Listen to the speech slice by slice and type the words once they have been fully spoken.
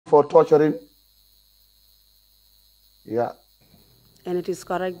for torturing. Yeah. And it is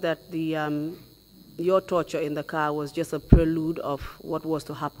correct that your torture in the car was just a prelude of what was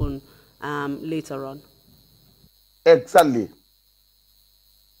to happen later on. Exactly.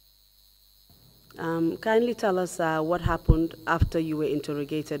 Kindly tell us what happened after you were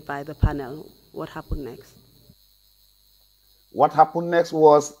interrogated by the panel. What happened next? What happened next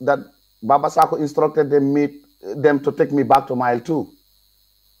was that Baba Sako instructed them to take me back to mile 2.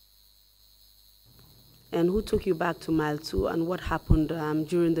 And who took you back to mile 2, and what happened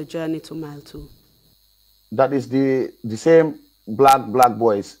during the journey to mile 2? That is the same black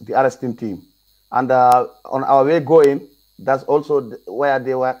boys, the arresting team. And on our way going, that's also where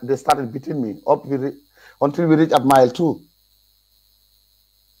they started beating me until we reached at mile 2.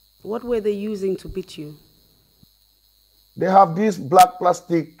 What were they using to beat you? They have this black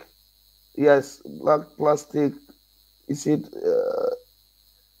plastic, yes, black plastic, is it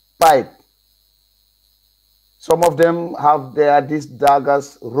pipe. Some of them have these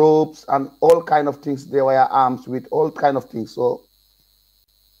daggers, ropes, and all kind of things. They were arms with all kind of things. So,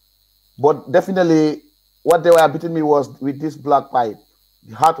 but definitely, what they were beating me was with this black pipe,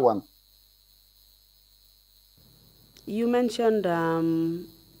 the hard one. You mentioned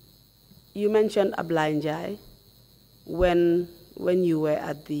Ablainjai when you were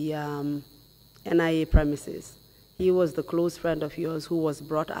at the NIA premises. He was the close friend of yours who was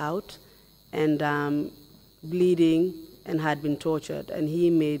brought out and bleeding and had been tortured, and he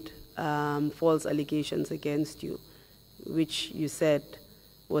made false allegations against you, which you said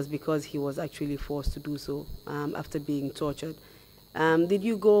was because he was actually forced to do so after being tortured. Did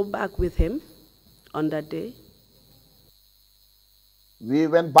you go back with him on that day? We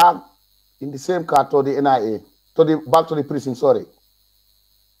went back in the same car to the NIA, back to the prison, sorry.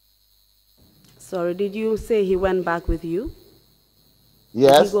 Sorry, did you say he went back with you?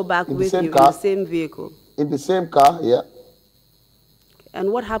 Yes. Did he go back with you in the same vehicle? In the same car, yeah.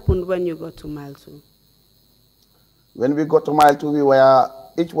 And what happened when you got to mile 2? When we got to mile 2,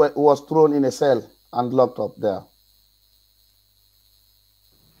 each was thrown in a cell and locked up there.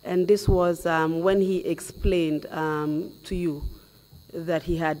 And this was when he explained to you that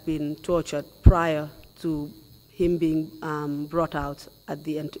he had been tortured prior to him being brought out at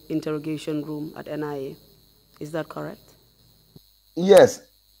the interrogation room at NIA. Is that correct? Yes.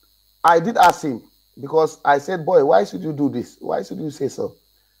 I did ask him, because I said, boy, why should you do this? Why should you say so?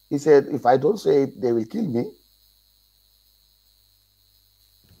 He said, if I don't say it, they will kill me.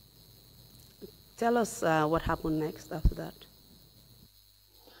 Tell us what happened next after that.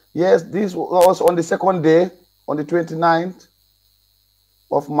 Yes, this was on the second day, on the 29th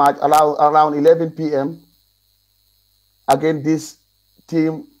of March, around 11 p.m. Again, this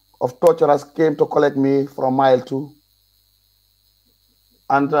team of torturers came to collect me from mile 2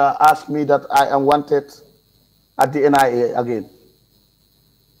 and asked me that I am wanted at the NIA again.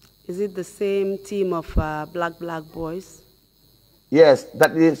 Is it the same team of black boys? Yes,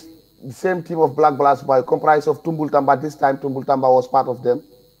 that is the same team of black boys comprised of Tumbul Tamba. This time Tumbul Tamba was part of them,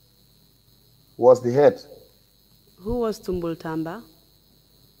 was the head. Who was Tumbul Tamba?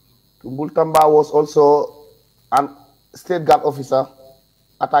 Tumbul Tamba was also a state guard officer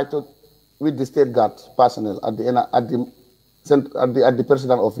attached with the state guard personnel at the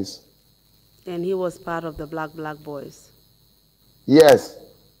president office. And he was part of the black boys? Yes.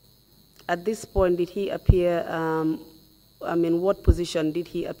 At this point, did he appear, what position did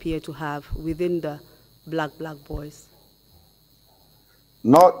he appear to have within the black boys?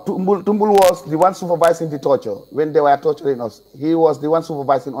 No, Tumbul was the one supervising the torture when they were torturing us. He was the one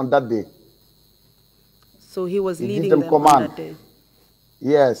supervising on that day. So he was leading them on that day?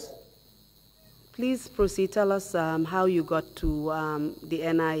 Yes. Please proceed. Tell us how you got to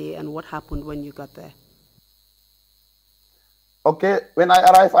the NIA and what happened when you got there. Okay, when I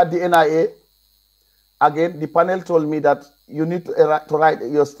arrived at the NIA, again, the panel told me that you need to write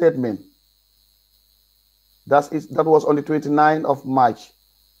your statement. That was on the 29th of March.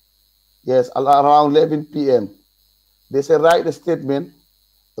 Yes, around 11 p.m. They said, write a statement,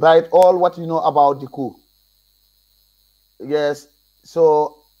 write all what you know about the coup. Yes,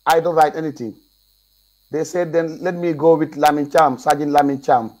 so I don't write anything. They said, then let me go with Lamin Cham, Sergeant Lamin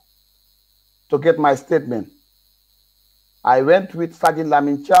Cham, to get my statement. I went with Sergeant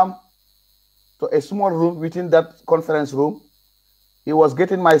Lamin Cham to a small room within that conference room. He was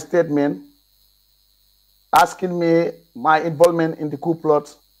getting my statement, asking me my involvement in the coup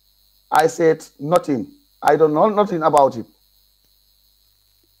plot. I said, nothing. I don't know nothing about it.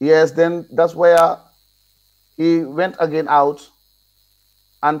 Yes, then that's where he went again out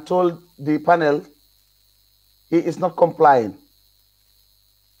and told the panel he is not complying.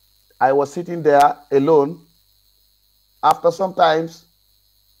 I was sitting there alone. After some times,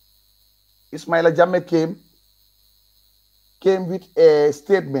 Ismaila Jammeh came with a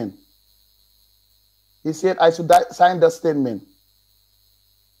statement. He said I should sign the statement.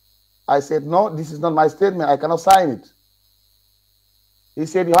 I said, no, this is not my statement. I cannot sign it. He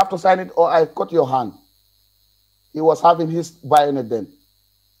said, you have to sign it or I cut your hand. He was having his bayonet then.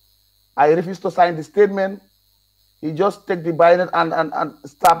 I refused to sign the statement. He just took the bayonet and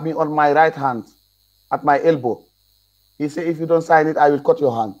stabbed me on my right hand at my elbow. He said, if you don't sign it, I will cut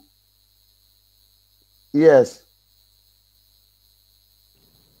your hand. Yes.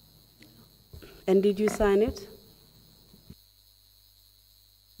 And did you sign it?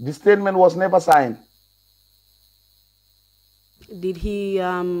 The statement was never signed. Did he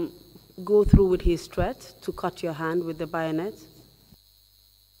go through with his threat to cut your hand with the bayonet?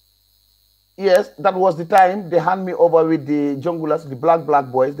 Yes, that was the time they hand me over with the junglers, the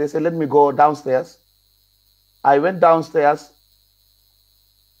black boys. They said, let me go downstairs. I went downstairs.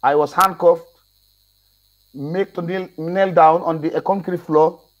 I was handcuffed, made to kneel down on the concrete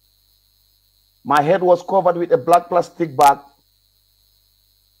floor. My head was covered with a black plastic bag,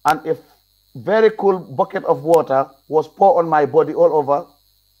 and a very cool bucket of water was poured on my body all over.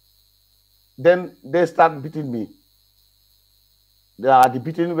 Then they started beating me. The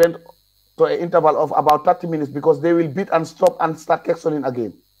beating went to an interval of about 30 minutes because they will beat and stop and start texting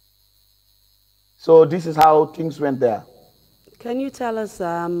again. So this is how things went there. Can you tell us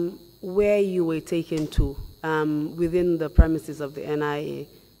where you were taken to within the premises of the NIA?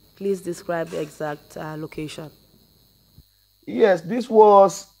 Please describe the exact location. Yes, this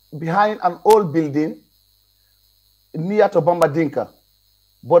was behind an old building near to Bombadinka.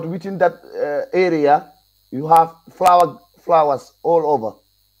 But within that area, you have flowers all over.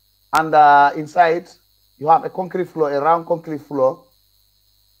 And inside, you have a concrete floor, a round concrete floor.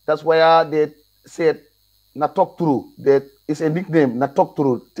 That's where they said, Natok Turu. It's a nickname, Natok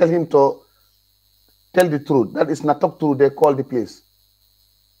Turu. Tell him to tell the truth. That is Natok Turu, they call the place.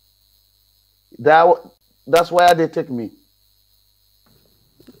 That's where they take me.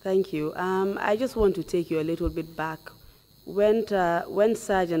 Thank you. I just want to take you a little bit back. When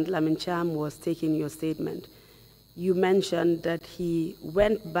Sergeant Lamincham was taking your statement, you mentioned that he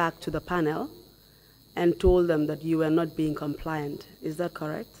went back to the panel and told them that you were not being compliant. Is that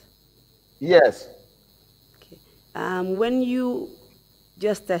correct? Yes. Okay. When you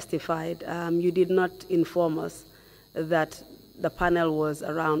just testified, you did not inform us that the panel was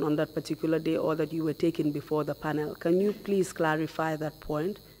around on that particular day or that you were taken before the panel. Can you please clarify that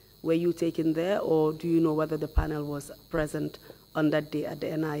point? Were you taken there, or do you know whether the panel was present on that day at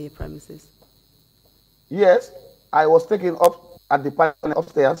the NIA premises? Yes, I was taken up at the panel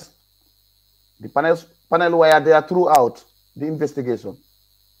upstairs. The panel were there throughout the investigation.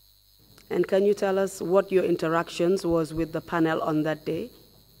 And can you tell us what your interactions was with the panel on that day?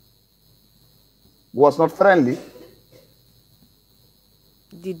 Was not friendly.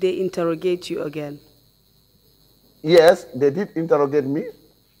 Did they interrogate you again? Yes, they did interrogate me.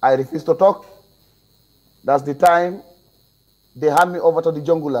 I refused to talk. That's the time they hand me over to the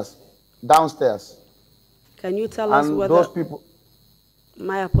junglers downstairs. Can you tell us whether those people?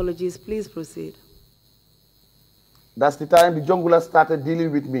 My apologies, please proceed. That's the time the junglers started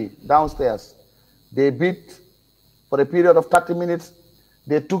dealing with me downstairs. They beat for a period of 30 minutes.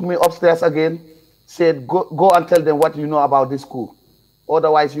 They took me upstairs again, said, go and tell them what you know about this school.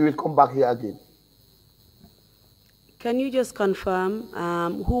 Otherwise, you will come back here again. Can you just confirm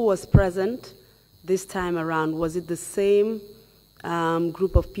who was present this time around? Was it the same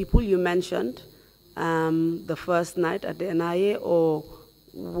group of people you mentioned the first night at the NIA, or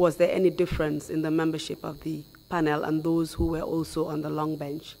was there any difference in the membership of the panel and those who were also on the long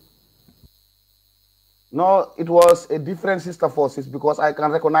bench? No, it was a different sister forces because I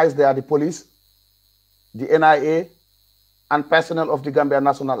can recognize they are the police, the NIA, and personnel of the Gambia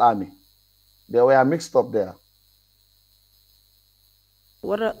National Army. They were mixed up there.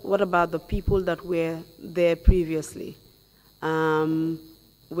 What about the people that were there previously?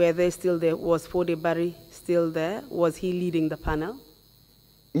 Were they still there? Was Fode Barry still there? Was he leading the panel?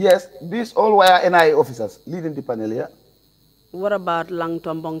 Yes, these all were NIA officers leading the panel, yeah. What about Lang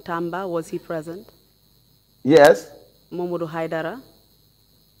Tombong Tamba? Was he present? Yes. Momodu Haidara?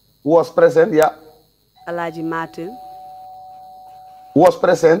 Was present, yeah. Alaji Martin? Was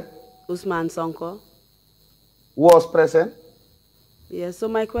present. Usman Sonko? Was present. Yes, so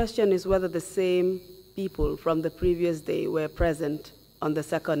my question is whether the same people from the previous day were present on the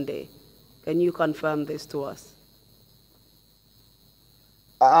second day. Can you confirm this to us?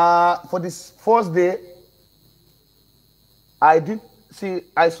 For this first day, I did see,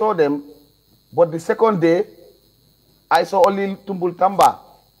 I saw them, but the second day, I saw only Tumbul Tamba.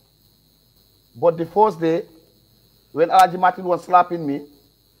 But the first day, when Alaji Martin was slapping me,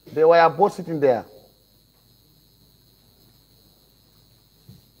 they were both sitting there.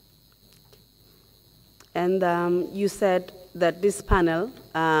 And you said that this panel,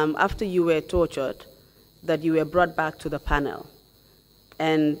 after you were tortured, that you were brought back to the panel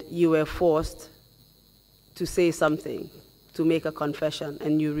and you were forced to say something, to make a confession,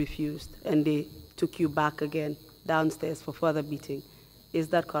 and you refused, and they took you back again downstairs for further beating. Is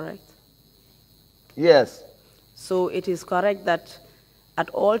that correct? Yes. So it is correct that at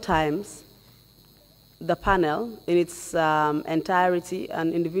all times, the panel in its entirety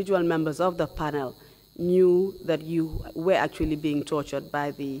and individual members of the panel knew that you were actually being tortured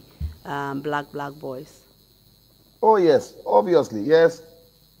by the black boys. Oh, yes, obviously, yes,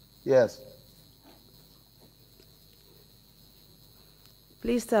 yes.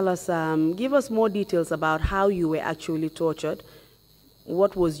 Please tell us, give us more details about how you were actually tortured,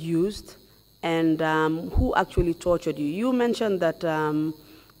 what was used, and who actually tortured you. You mentioned that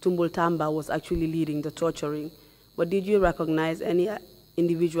Tumbul Tamba was actually leading the torturing, but did you recognize any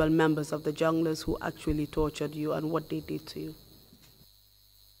individual members of the junglers who actually tortured you and what they did to you?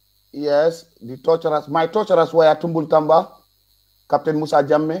 Yes, the torturers, my torturers were Tumbul Tamba, Captain Musa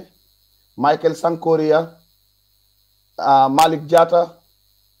Jamme, Michael Sankoria, Malik Jata,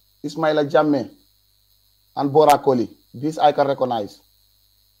 Ismaila Jamme, and Bora Koli. This I can recognize.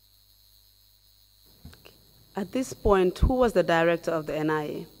 At this point, who was the director of the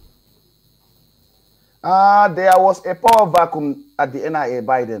NIA? There was a power vacuum at the NIA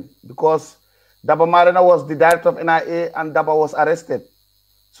by then because Daba Marena was the director of NIA and Daba was arrested.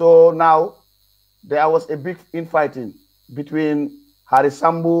 So now there was a big infighting between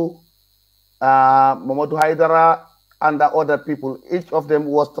Harisambu, Momodu Haidara, and the other people. Each of them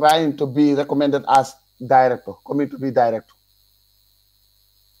was trying to be recommended as director, coming to be director.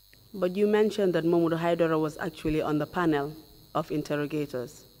 But you mentioned that Momodu Haidara was actually on the panel of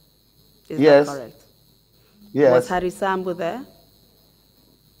interrogators. Is that correct? Yes. Was Harisambu there?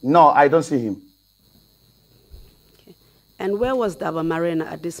 No, I don't see him. Okay. And where was Daba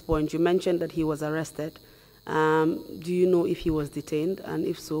Marena at this point? You mentioned that he was arrested. Do you know if he was detained, and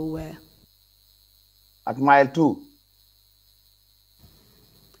if so, where? At mile 2.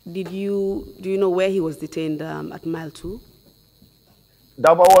 Do you know where he was detained at mile 2?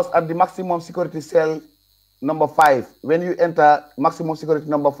 Daba was at the maximum security cell number 5. When you enter maximum security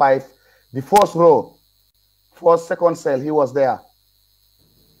number 5, the first row, first second cell, he was there.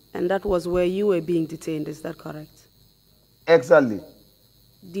 And that was where you were being detained, is that correct? Exactly.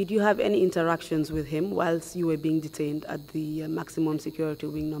 Did you have any interactions with him whilst you were being detained at the maximum security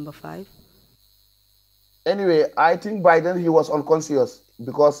wing number 5? Anyway, I think by then he was unconscious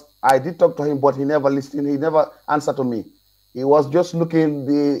because I did talk to him, but he never listened. He never answered to me. He was just looking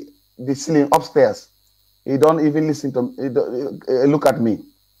the ceiling upstairs. He don't even listen to me, look at me.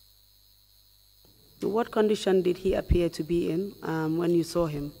 What condition did he appear to be in when you saw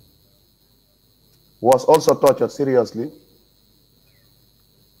him? Was also tortured seriously.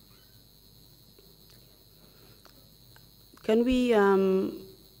 Can we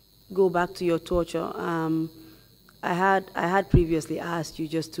go back to your torture? I had previously asked you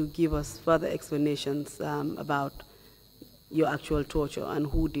just to give us further explanations about your actual torture and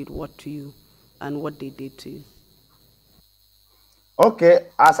who did what to you and what they did to you. Okay,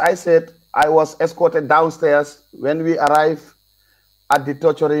 as I said, I was escorted downstairs. When we arrived at the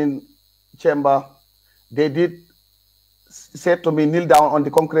torturing chamber, they did say to me, kneel down on the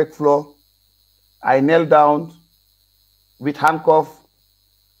concrete floor. I knelt down with handcuffs.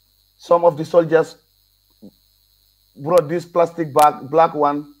 Some of the soldiers brought this plastic bag, black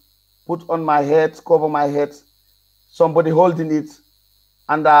one, put on my head, cover my head, somebody holding it.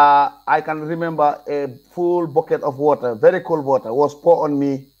 And I can remember a full bucket of water, very cold water, was poured on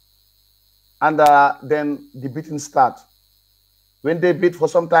me. And then the beating started. When they beat for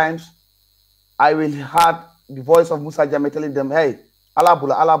some times, I will hear the voice of Musa Jame telling them, hey,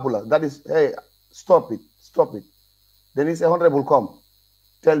 Alabula, Alabula, that is, hey, stop it, stop it. Then he said, Honorable, come,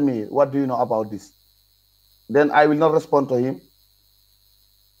 tell me, what do you know about this? Then I will not respond to him.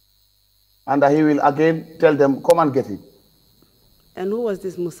 And he will again tell them, come and get him. And who was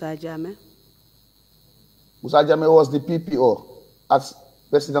this Musa Jame? Musa Jame was the PPO at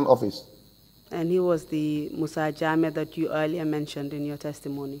President Office. And he was the Musa Jame that you earlier mentioned in your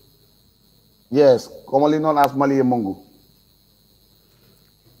testimony? Yes, commonly known as Maliye Mungu.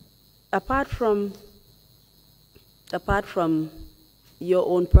 Apart from your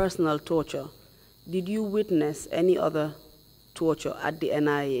own personal torture, did you witness any other torture at the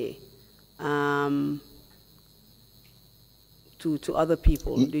NIA to other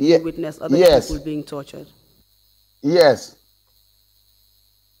people? Did you witness other people being tortured? Yes.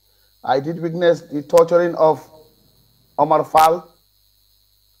 I did witness the torturing of Omar Fall.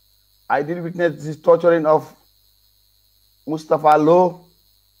 I did witness the torturing of Mustafa Low,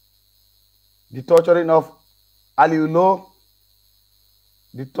 the torturing of Aliou Low,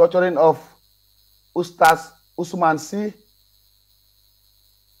 the torturing of Ustaz Usman C,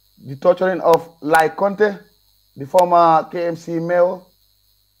 the torturing of Lai Conte, the former KMC mayor,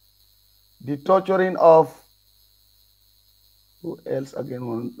 the torturing of, who else again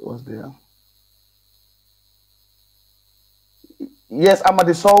was there? Yes,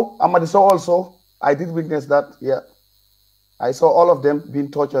 Amadi Sow also. I did witness that, yeah. I saw all of them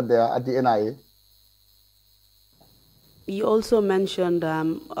being tortured there at the NIA. You also mentioned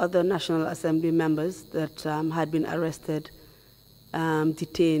other National Assembly members that had been arrested,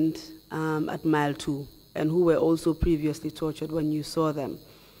 detained at Mile 2, and who were also previously tortured when you saw them.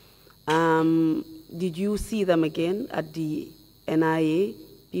 Did you see them again at the NIA?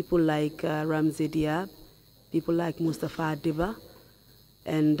 People like Ramzi Diab, people like Mustafa Demba,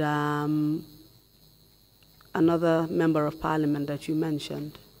 and another member of parliament that you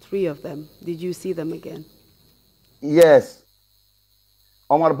mentioned, 3 of them. Did you see them again? Yes.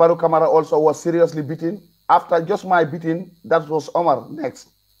 Omar Baru Kamara also was seriously beaten. After just my beating, that was Omar next.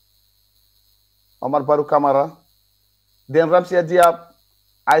 Omar Baru Kamara. Then Ramsi Diab,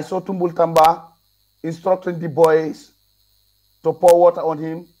 I saw Tumbul Tamba instructing the boys to pour water on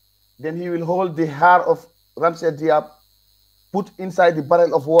him. Then he will hold the hair of Ramsi Diab, put inside the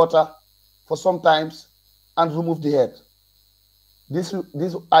barrel of water for some times, and remove the head. This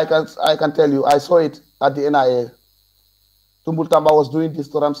I can tell you, I saw it at the NIA. Tumbul Tamba was doing this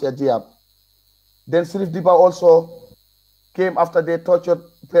to Ramsi Diab. Then Sirif Diba also came after they tortured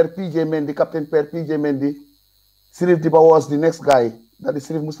Per PJ Mendy, Captain Per PJ Mendy. Sirif Diba was the next guy, that is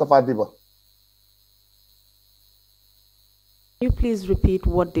Sirif Mustafa Diba. Can you please repeat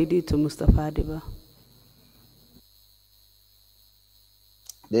what they did to Mustafa Diba?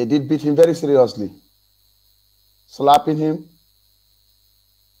 They did beat him very seriously, slapping him.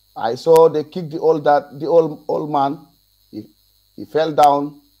 I saw they kicked the old man. He fell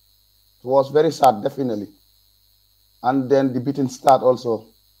down. It was very sad, definitely. And then the beating start also.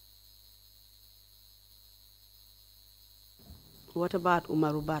 What about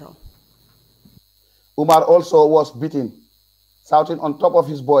Umar Ubaro? Umar also was beaten, shouting on top of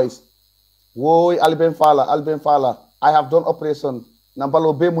his voice, "Woy Alben Fala, I have done operation.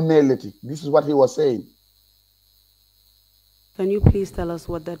 Nambalo be muneleti." This is what he was saying. Can you please tell us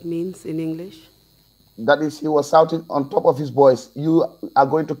what that means in English? That is, he was shouting on top of his voice, "You are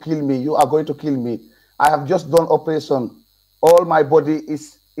going to kill me, you are going to kill me. I have just done operation. All my body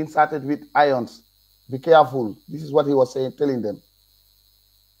is inserted with irons. Be careful." This is what he was saying, telling them.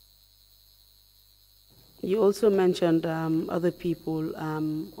 You also mentioned other people,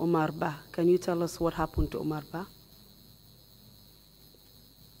 Omar Ba. Can you tell us what happened to Omar Ba?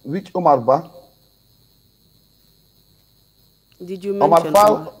 Which Omar Ba? Did you mention Omar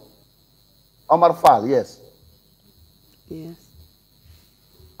Fall? Omar Fall, yes. Yes.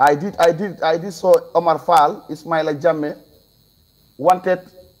 I did saw Omar Fall, Ismaila Jammeh,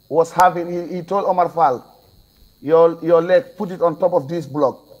 he told Omar Fall, your leg, put it on top of this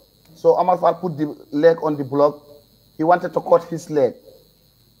block. So Omar Fall put the leg on the block. He wanted to cut his leg.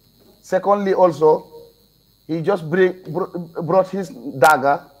 Secondly, also, he just brought his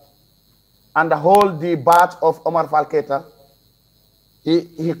dagger and hold the bat of Omar Fall Keita.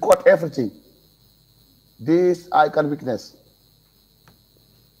 He cut everything. This I can witness.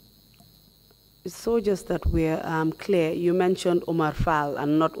 So just that we're clear, you mentioned Omar Fall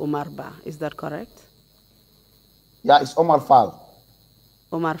and not Omar Ba. Is that correct? Yeah, it's Omar Fall.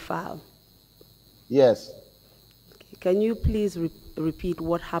 Omar Fall. Yes. Okay. Can you please repeat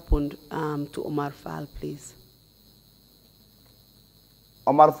what happened to Omar Fall, please?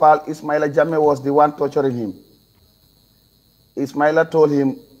 Omar Fall, Ismaila Jammeh was the one torturing him. Ismaila told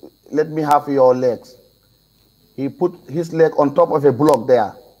him, "Let me have your legs." He put his leg on top of a block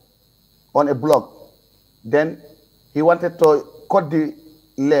there, on a block. Then he wanted to cut the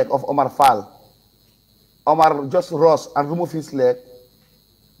leg of Omar Fall. Omar just rose and removed his leg.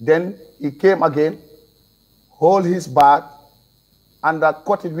 Then he came again, hold his back, and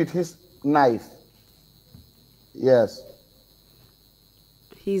cut it with his knife. Yes.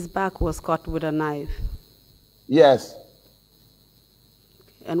 His back was cut with a knife? Yes.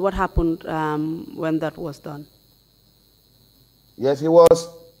 And what happened when that was done? Yes, he was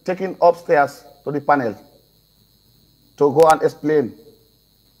taken upstairs to the panel. to go and explain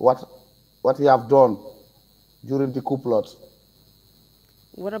what he have done during the coup plot.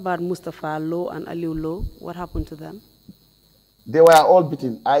 What about Mustafa Low and Aliu Low? What happened to them? They were all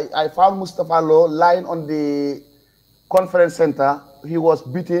beaten. I found Mustafa Low lying on the conference center. He was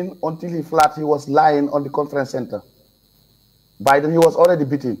beaten until he flat. He was lying on the conference center. By then, he was already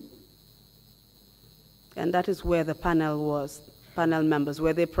beaten. And that is where the panel was. Panel members,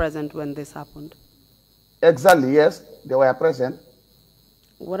 were they present when this happened? Exactly, yes. They were present.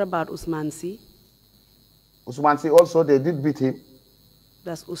 What about Usman C? Usman C also, they did beat him.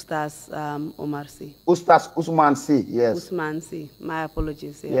 That's Ustaz Omar C. Ustaz Usman C, yes. Usman C. My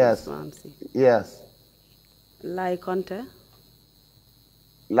apologies. Yeah, yes. Usman C. Yes. Lai Conte?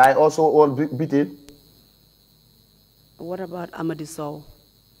 Lai also all beaten. What about Amadi Sow?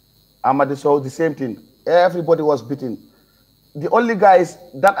 Amadi Sow, the same thing. Everybody was beaten. The only guys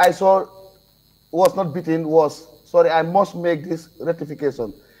that I saw was not beaten was, sorry, I must make this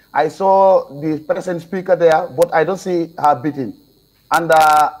rectification. I saw the present speaker there, but I don't see her beaten. And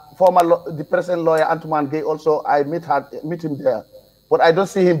the present lawyer, Antuman Gay, also, I meet him there. But I don't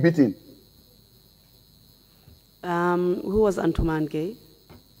see him beaten. Who was Antuman Gay?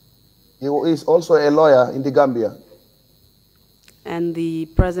 He is also a lawyer in the Gambia. And the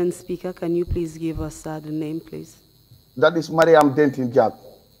present speaker, can you please give us the name, please? That is Mariam Dentin Jack.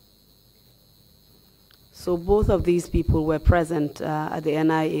 So both of these people were present at the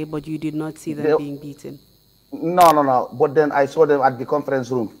NIA, but you did not see them being beaten? No. But then I saw them at the conference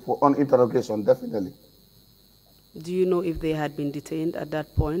room on interrogation, definitely. Do you know if they had been detained at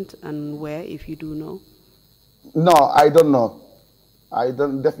that point and where, if you do know? No, I don't know. I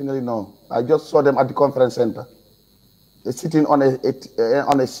don't definitely know. I just saw them at the conference center. They're sitting on a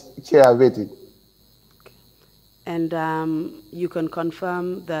chair waiting. Okay. And you can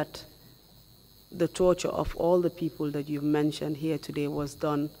confirm that the torture of all the people that you've mentioned here today was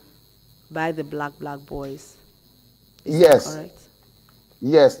done by the black boys? Is yes. that correct?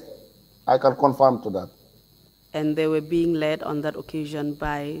 Yes, I can confirm to that. And they were being led on that occasion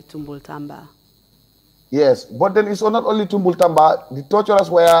by Tumbul Tamba? Yes, but then it's not only Tumbul Tamba. The torturers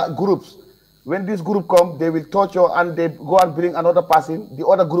were groups. When this group come, they will torture and they go and bring another person. The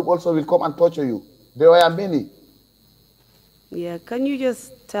other group also will come and torture you. There were many. Yeah, can you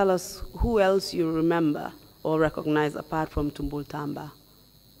just tell us who else you remember or recognize apart from Tumbul Tamba?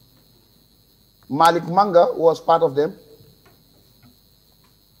 Malik Manga was part of them.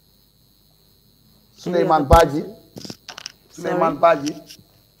 Suleiman Baji. Suleiman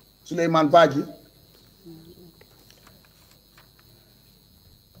Baji.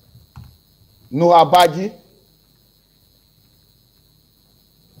 Nuha Baji.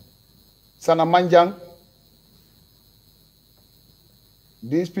 Sana Manjang.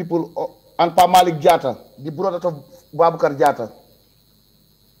 These people, and Pa Malik Jata, the brother of Babukar Jata.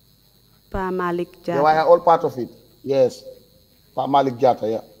 Pa Malik Jata. They were all part of it. Yes. Pa Malik Jata,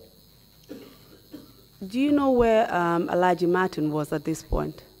 yeah. Do you know where Alaji Martin was at this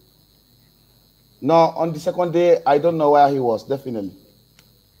point? No, on the second day, I don't know where he was, definitely.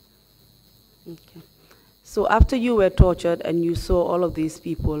 Okay. So after you were tortured and you saw all of these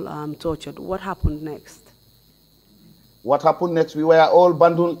people tortured, what happened next? What happened next? We were all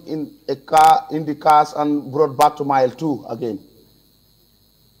bundled in the cars and brought back to Mile 2 again.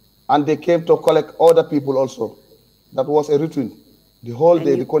 And they came to collect other people also. That was a routine. The whole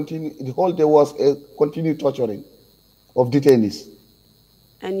day, the whole day was a continued torturing of detainees.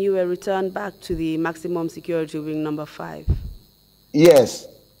 And you were returned back to the maximum security wing number 5? Yes.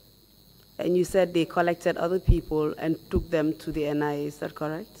 And you said they collected other people and took them to the NIA, is that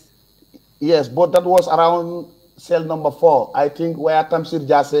correct? Yes, but that was around cell number 4, I think, where Tamsir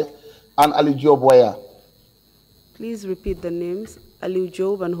Jase and Ali Job were. Please repeat the names. Ali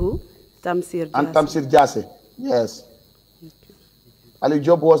Job and who? Tamsir Jase. And Tamsir Jase, yes. Okay. Ali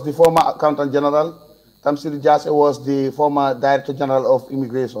Job was the former Accountant General. Tamsir Jase was the former Director General of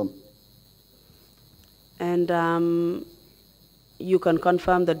Immigration. And you can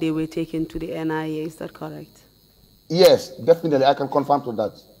confirm that they were taken to the NIA, is that correct? Yes, definitely, I can confirm to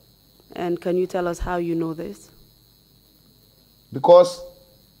that. And can you tell us how you know this? Because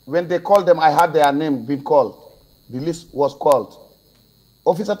when they called them, I had their name being called. The list was called.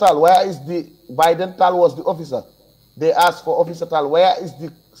 Officer Tal, where is the, Biden Tal was the officer. They asked for Officer Tal, where is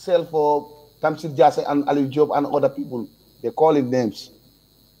the cell for Tamsir Jase and Ali Job and other people? They call in names.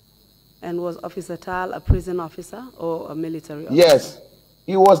 And was Officer Tal a prison officer or a military officer? Yes,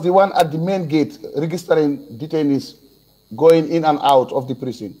 he was the one at the main gate registering detainees going in and out of the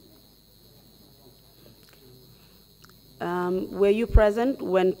prison. Were you present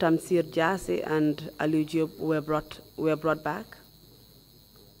when Tamsir Jase and Aliou Diop were brought back?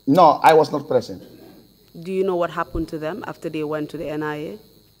 No, I was not present. Do you know what happened to them after they went to the NIA?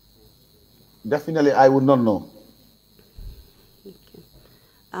 Definitely, I would not know.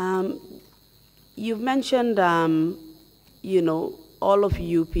 Okay. You've mentioned, you know, all of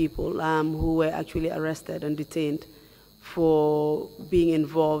you people who were actually arrested and detained for being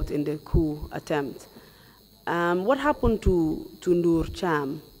involved in the coup attempt. What happened to Noor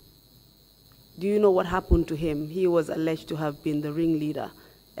Cham? Do you know what happened to him? He was alleged to have been the ringleader,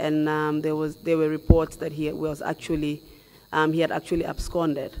 and there were reports that he had actually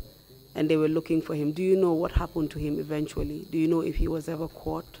absconded, and they were looking for him. Do you know what happened to him eventually? Do you know if he was ever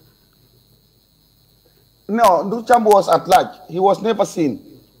caught? No, Noor Cham was at large. He was never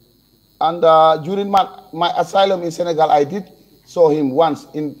seen. And during my asylum in Senegal, I did saw him once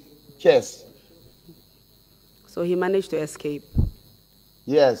in Chess. So he managed to escape?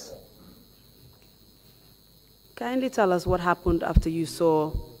 Yes. Kindly tell us what happened after you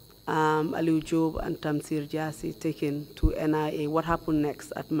saw Aliou Diop and Tamsir Jase taken to NIA. What happened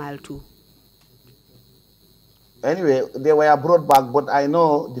next at Mile 2? Anyway, they were brought back, but I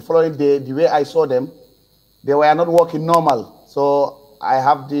know the following day, the way I saw them, they were not walking normal. So I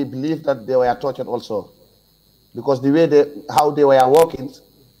have the belief that they were tortured also. Because the way how they were walking,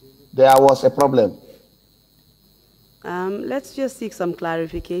 there was a problem. Let's just seek some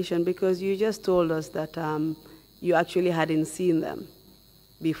clarification, because you just told us that you actually hadn't seen them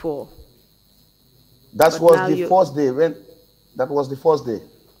before. That was the first day. That was the first day.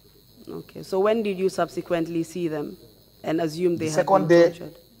 Okay, so when did you subsequently see them and assume they had been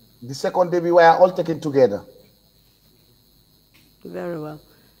tortured? The second day we were all taken together. Very well.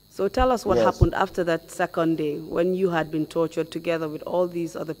 So tell us what happened after that second day when you had been tortured together with all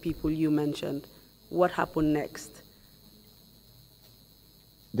these other people you mentioned. What happened next?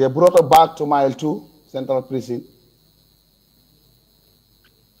 They brought us back to Mile 2, Central Prison.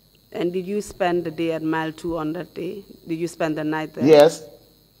 And did you spend the day at Mile 2 on that day? Did you spend the night there? Yes.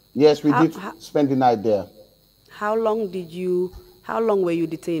 Yes, we did spend the night there. How long were you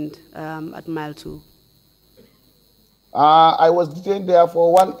detained at Mile 2? I was detained there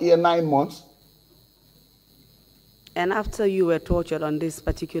for 1 year, 9 months. And after you were tortured on this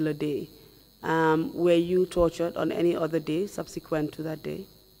particular day, were you tortured on any other day subsequent to that day?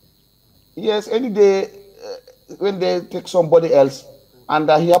 Yes, any day when they take somebody else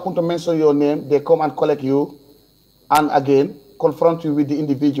and he happened to mention your name, they come and collect you and again confront you with the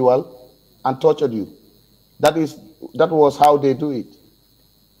individual and torture you. That was how they do it.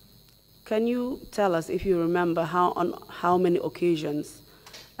 Can you tell us, if you remember, on how many occasions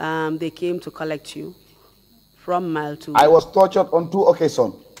they came to collect you from Mile 2? I was tortured on 2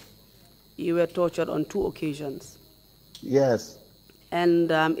 occasions. You were tortured on 2 occasions? Yes.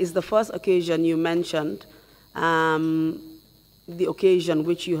 And is the first occasion you mentioned the occasion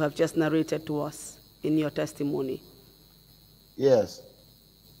which you have just narrated to us in your testimony? Yes.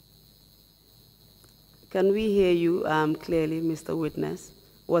 Can we hear you clearly, Mr. Witness?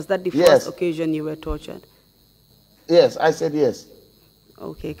 Was that the first occasion you were tortured? Yes, I said yes.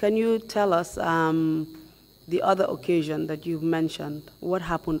 Okay. Can you tell us the other occasion that you've mentioned? What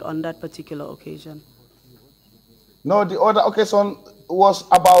happened on that particular occasion? No, the other occasion was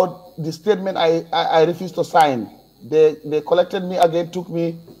about the statement I refused to sign. They collected me again, took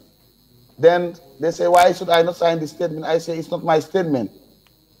me. Then they say, why should I not sign the statement? I say, it's not my statement.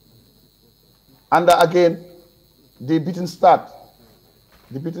 And again, the beating started.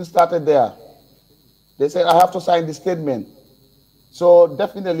 The beating started there. They said, I have to sign the statement. So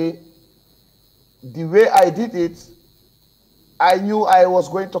definitely, the way I did it, I knew I was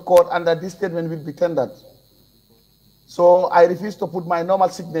going to court and that this statement will be tendered. So I refused to put my normal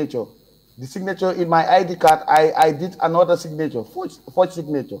signature. The signature in my ID card, I did another signature, forged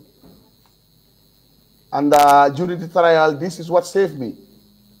signature. And during the trial, this is what saved me.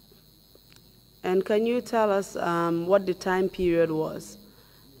 And can you tell us what the time period was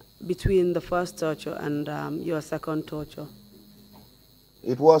between the first torture and your second torture?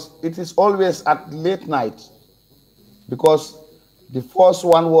 It is always at late night, because the first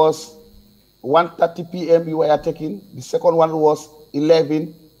one was 1:30 p.m. we were taken. The second one was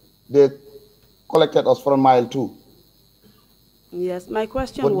 11. They collected us from Mile 2. Yes, my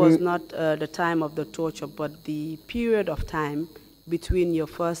question was not the time of the torture, but the period of time between your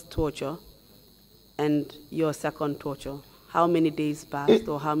first torture and your second torture. How many days passed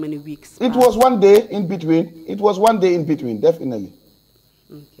or how many weeks passed? It was 1 day in between. It was 1 day in between, definitely.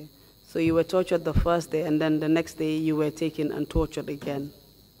 Okay. So you were tortured the first day, and then the next day you were taken and tortured again?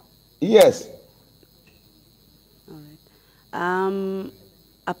 Yes. All right.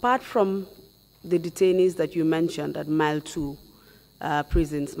 Apart from the detainees that you mentioned at Mile 2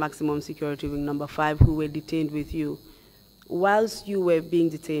 prisons, maximum security wing number 5, who were detained with you, whilst you were being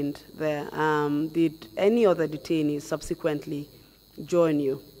detained there, did any other detainees subsequently join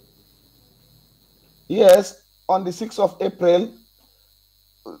you? Yes, on the 6th of April,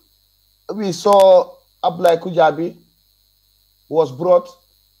 we saw Ablai Kujabi was brought,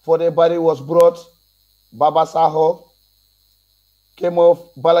 for the body was brought, Baba Saho, Kemo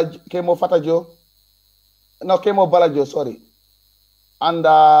Fatajo, no, Kemo Balajo, sorry, and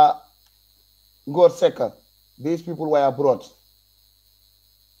God Seka. These people were brought.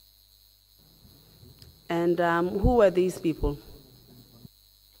 And who were these people?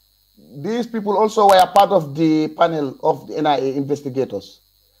 These people also were part of the panel of the NIA investigators.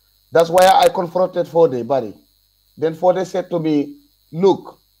 That's why I confronted Fode Barry. Then Fode said to me,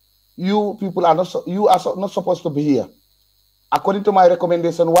 "Look, you people are not not supposed to be here. According to my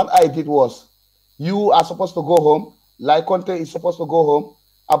recommendation, what I did was, you are supposed to go home. Lai Conte is supposed to go home.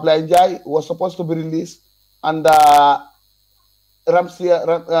 Ablai Njai was supposed to be released, and Uncle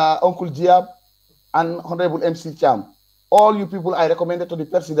Diab and Honorable MC Cham. All you people, I recommended to the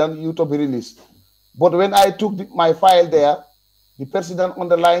president you to be released. But when I took my file there, the president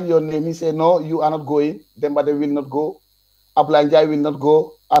underlined your name. He said, no, you are not going. Demba will not go. Ablai Njai will not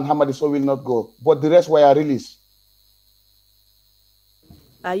go. And Hamadiso will not go. But the rest were released.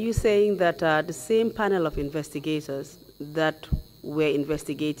 Are you saying that the same panel of investigators that were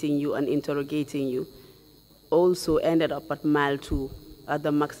investigating you and interrogating you also ended up at Mile 2 at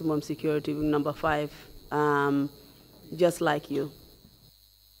the maximum security wing number 5, just like you?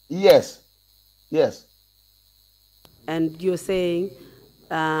 Yes, yes. And you're saying,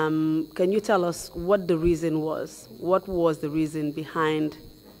 can you tell us what the reason was? What was the reason behind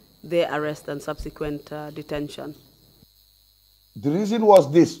their arrest and subsequent detention? The reason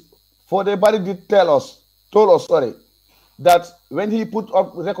was this. For the body did told us, that when he put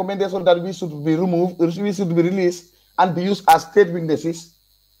up recommendation that we should be removed, we should be released and be used as state witnesses,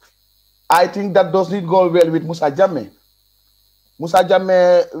 I think that does not go well with Musa Jammeh. Musa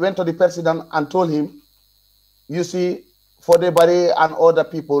Jammeh went to the president and told him, you see, for the body and other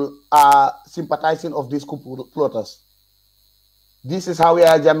people are sympathizing of these coup plotters. This is how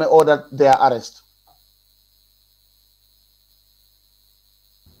Yahya Jammeh ordered their arrest.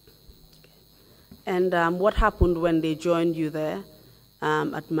 And what happened when they joined you there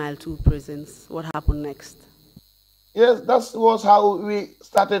at Mile 2 prisons? What happened next? Yes, that was how we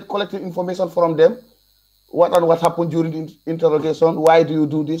started collecting information from them. What happened during the interrogation? Why do you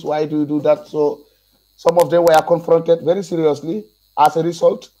do this? Why do you do that? So some of them were confronted very seriously. As a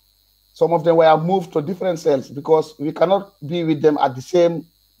result, some of them were moved to different cells because we cannot be with them at the same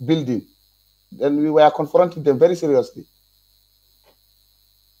building. Then we were confronting them very seriously.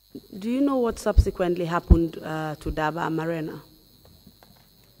 Do you know what subsequently happened to Daba Marena?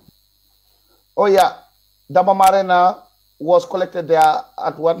 Oh yeah, Daba Marena was collected there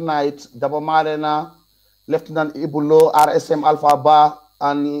at one night. Daba Marena, Lieutenant Ibulo, RSM Alpha Ba,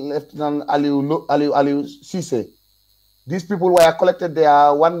 and Lieutenant Aliu Sise. These people were collected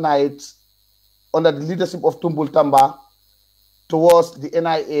there one night under the leadership of Tumbul Tamba towards the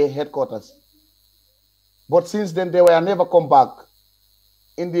NIA headquarters. But since then, they were never come back.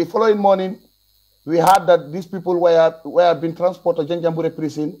 In the following morning, we heard that these people were being transported to Janjambure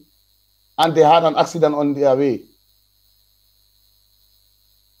prison and they had an accident on their way.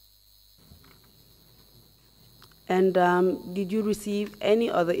 And did you receive any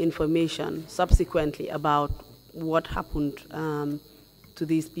other information subsequently about what happened to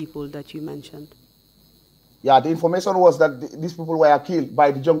these people that you mentioned? Yeah, the information was that these people were killed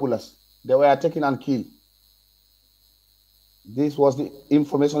by the junglers. They were taken and killed. This was the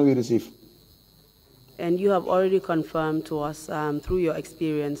information we received. And you have already confirmed to us through your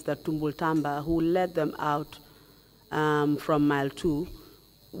experience that Tumbul Tamba, who led them out from Mile 2,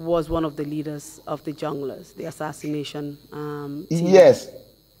 was one of the leaders of the junglers, the assassination team.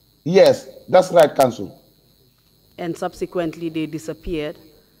 Yes, that's right, Council. And subsequently they disappeared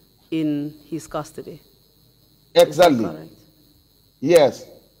in his custody. Exactly. Is that correct? Yes.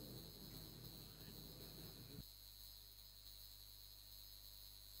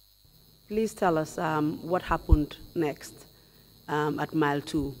 Please tell us what happened next at Mile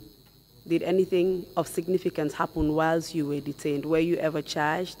 2. Did anything of significance happen whilst you were detained? Were you ever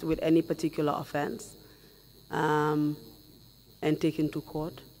charged with any particular offense and taken to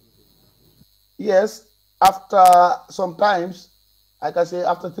court? Yes. After some times, I can say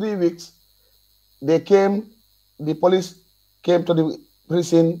after 3 weeks, the police came to the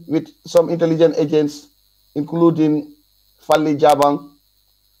prison with some intelligence agents, including Fali Jabang,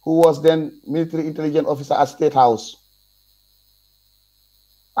 who was then military intelligence officer at State House.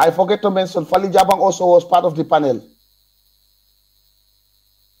 I forget to mention, Fali Jabang also was part of the panel.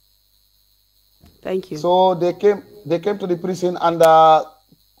 Thank you. So they came to the prison and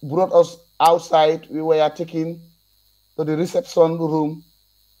brought us outside. We were taken to the reception room,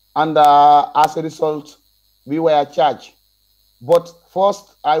 and as a result, we were charged. But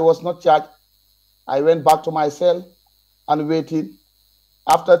first, I was not charged. I went back to my cell and waited.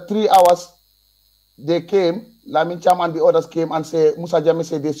 After 3 hours, they came, Lamin Cham and the others came and said, Musa Jame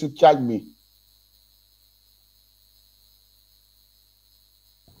said they should charge me.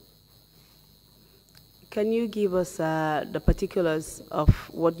 Can you give us the particulars of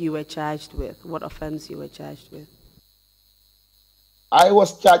what you were charged with, what offense you were charged with? I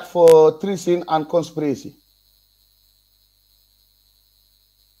was charged for treason and conspiracy.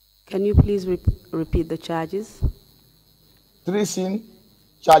 Can you please repeat the charges? Treason,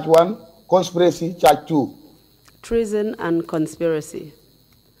 charge 1, conspiracy, charge 2. Treason and conspiracy.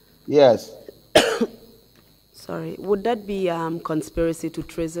 Yes. Sorry, would that be conspiracy to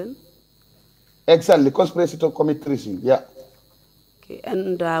treason? Exactly, conspiracy to commit treason, yeah. Okay,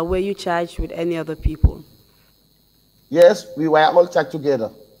 and were you charged with any other people? Yes, we were all charged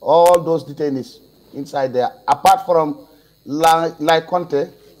together, all those detainees inside there, apart from Lai Conte,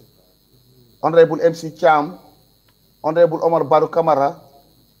 Honorable MC Cham, Honorable Omar Baru Kamara,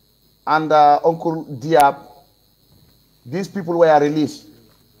 and Uncle Diab. These people were released.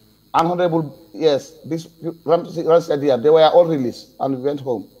 And Honorable, yes, these Diab, they were all released and we went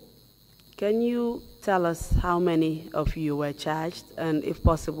home. Can you tell us how many of you were charged? And if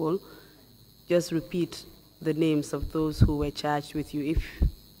possible, just repeat the names of those who were charged with you, if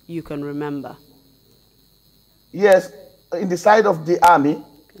you can remember. Yes, in the side of the army,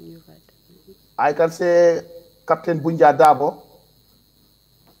 I can say Captain Bunja Dabo,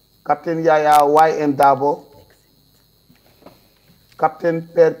 Captain Yaya Y.N. Dabo, Captain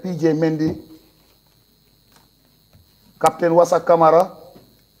Per P.J. Mendy, Captain Wasa Kamara,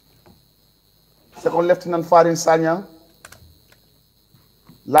 Second Lieutenant Farin Sanyang,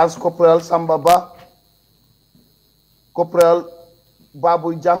 Lance Corporal Sambaba, Corporal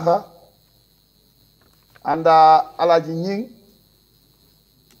Babu Jangha, and Alaji Nying,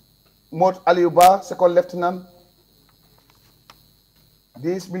 Mot Aliuba, Second Lieutenant.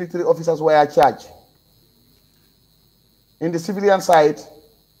 These military officers were charged. In the civilian side,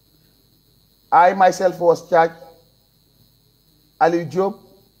 I myself was charged. Ali Job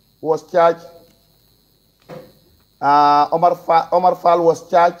was charged. Omar Fall was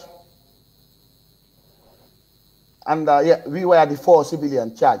charged. And yeah, we were the 4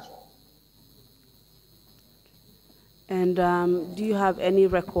 civilian charged. And do you have any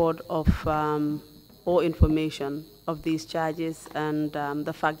record of or information of these charges and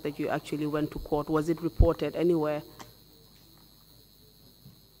the fact that you actually went to court? Was it reported anywhere?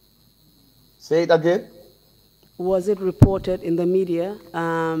 Say it again. Was it reported in the media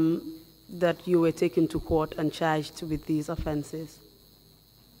that you were taken to court and charged with these offenses?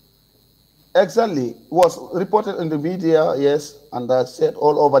 Exactly. It was reported in the media, yes, and said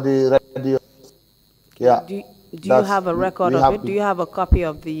all over the radio. Yeah. Do you have a record of it? Do you have a copy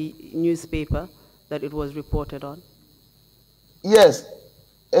of the newspaper that it was reported on? Yes.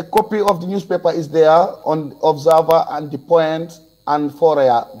 A copy of the newspaper is there on Observer and The Point and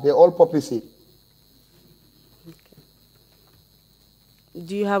Foria. They all publish it. Okay.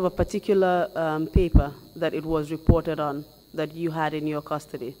 Do you have a particular paper that it was reported on that you had in your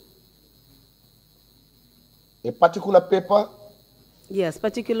custody? A particular paper? Yes,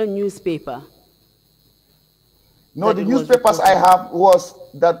 particular newspaper. No, the newspapers I have was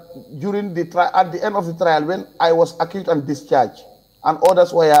that during the trial, at the end of the trial, when I was accused and discharged, and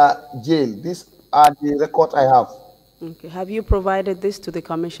others were jailed. These are the records I have. Okay. Have you provided this to the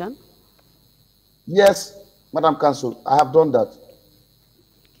commission? Yes, Madam Counsel, I have done that.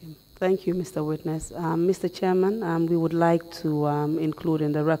 Okay. Thank you, Mr. Witness. Mr. Chairman, we would like to include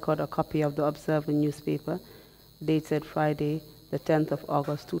in the record a copy of the Observer newspaper dated Friday, the 10th of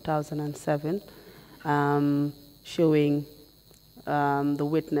August, 2007, showing the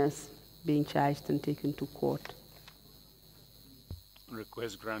witness being charged and taken to court.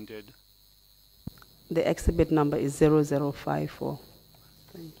 Request granted. The exhibit number is 0054.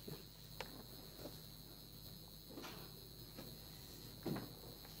 Thank you.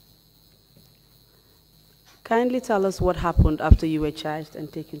 Kindly tell us what happened after you were charged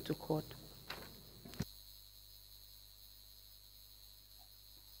and taken to court.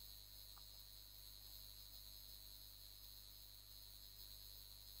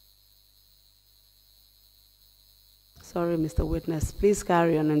 Sorry, Mr. Witness. Please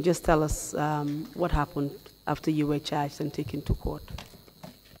carry on and just tell us what happened after you were charged and taken to court.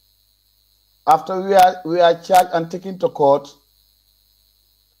 After we are charged and taken to court,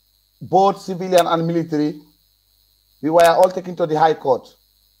 both civilian and military, we were all taken to the High Court.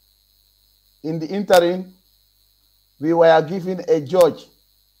 In the interim, we were given a judge,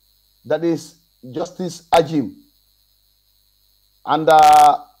 that is Justice Ajim. And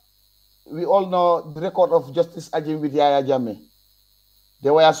we all know the record of Justice Ajim with Yaya Jammeh. They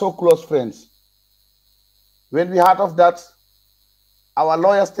were so close friends. When we heard of that, our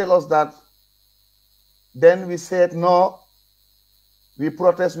lawyers tell us that. Then we said, no, we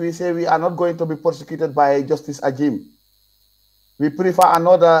protest. We say we are not going to be prosecuted by Justice Ajim. We prefer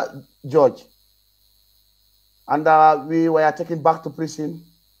another judge. And we were taken back to prison,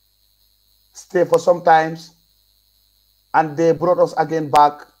 stay for some times, and they brought us again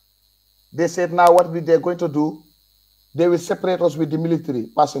back. They said now what they're going to do, they will separate us with the military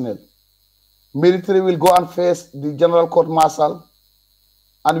personnel. Military will go and face the General Court Martial,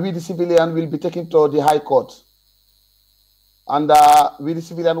 and we, the civilian, will be taken to the High Court. And we, the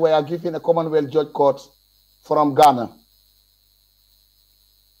civilian, were given a Commonwealth Judge Court from Ghana.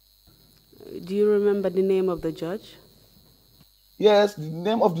 Do you remember the name of the judge? Yes, the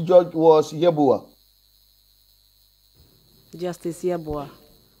name of the judge was Yebua. Justice Yebua.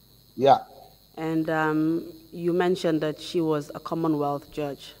 Yeah. And you mentioned that she was a Commonwealth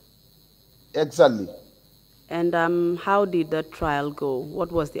judge. Exactly. And how did the trial go?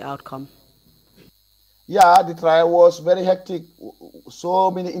 What was the outcome? Yeah, the trial was very hectic.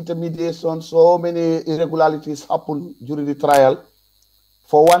 So many intermediations, so many irregularities happened during the trial.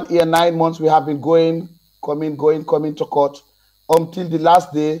 For 1 year, 9 months, we have been coming to court until the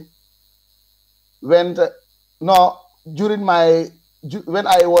last day when when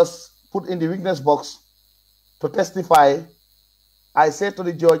I was put in the witness box to testify, I said to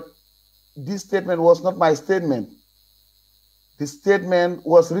the judge, this statement was not my statement. The statement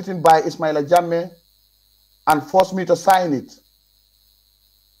was written by Ismaila Jammeh and forced me to sign it.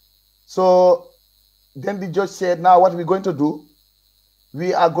 So then the judge said, now what we're going to do,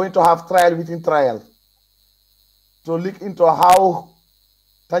 we are going to have trial within trial to look into how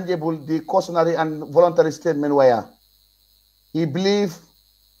tangible the cautionary and voluntary statement were. He believed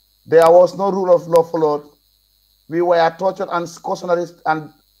there was no rule of law followed. We were tortured and cautionary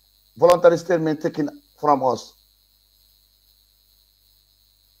and voluntary statement taken from us.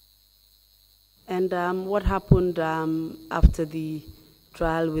 And what happened after the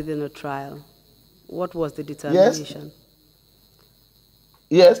trial within a trial? What was the determination?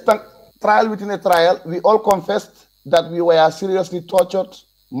 Yes, trial within a trial, we all confessed that we were seriously tortured,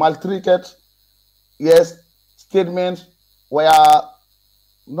 maltreated. Yes, statements were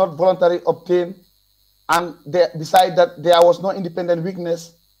not voluntarily obtained. And beside that, there was no independent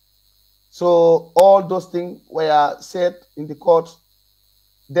witness. So all those things were said in the court.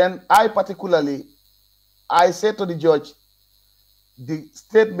 Then I said to the judge, the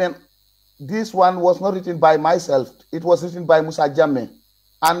statement, this one was not written by myself. It was written by Musa Jammeh.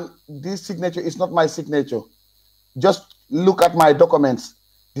 And this signature is not my signature. Just look at my documents.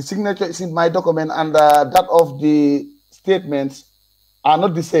 The signature is in my document and that of the statements are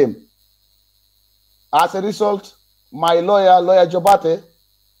not the same. As a result, my lawyer Jobate,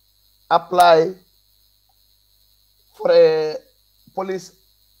 applied for a police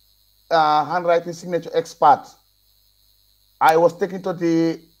handwriting signature expert. I was taken to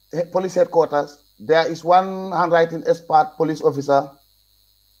the police headquarters. There is one handwriting expert police officer.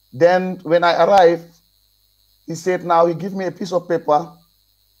 Then when I arrived, he said, now he gave me a piece of paper.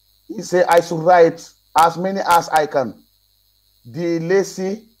 He said I should write as many as I can. The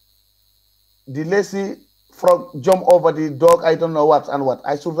lazy frog jump over the dog, I don't know what and what.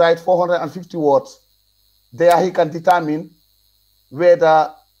 I should write 450 words. There he can determine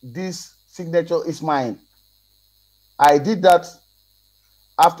whether this signature is mine. I did that.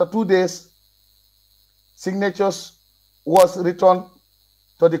 After 2 days, signatures was returned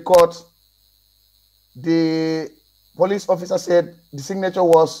to the court. The police officer said the signature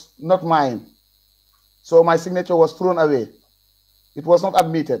was not mine. So my signature was thrown away. It was not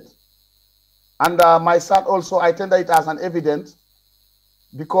admitted. And my son also, I tender it as an evidence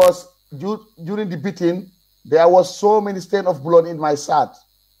because during the beating, there was so many stains of blood in my shirt.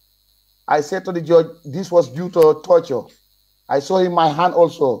 I said to the judge, this was due to torture. I saw in my hand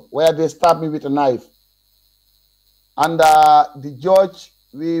also where they stabbed me with a knife. And the judge,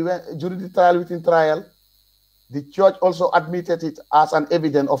 we went during the trial within trial, the judge also admitted it as an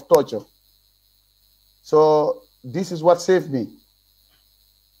evidence of torture. So this is what saved me.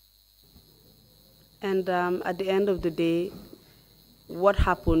 And at the end of the day, what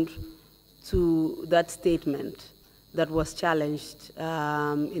happened to that statement that was challenged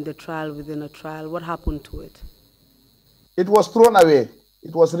in the trial, within a trial? What happened to it? It was thrown away.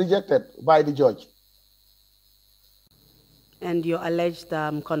 It was rejected by the judge. And your alleged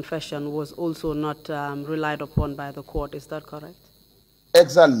confession was also not relied upon by the court, is that correct?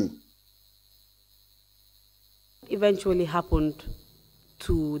 Exactly. What eventually happened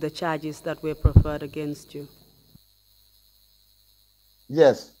to the charges that were preferred against you?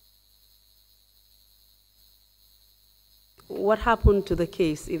 Yes. What happened to the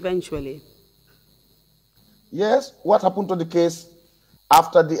case eventually? Yes, what happened to the case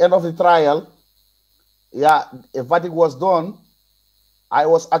after the end of the trial? Yeah, a verdict was done. I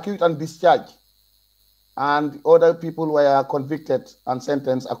was accused and discharged, and other people were convicted and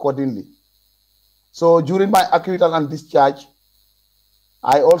sentenced accordingly. So during my acquittal and discharge,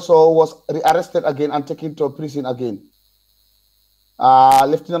 I also was rearrested again and taken to prison again.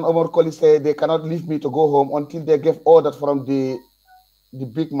 Lieutenant Omar Koli said they cannot leave me to go home until they gave order from the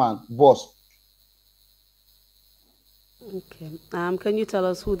big man, boss. Okay. Can you tell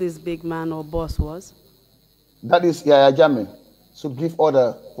us who this big man or boss was? That is Yaya Jammeh should give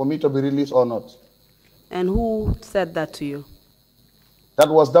order for me to be released or not. And who said that to you? That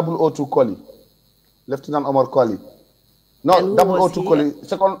was 002 Koli, Lieutenant Omar Koli. No, 002 Koli,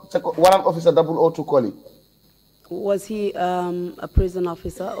 second warrant officer 002 Koli. Was he a prison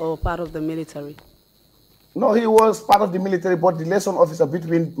officer or part of the military? No, he was part of the military, but the liaison officer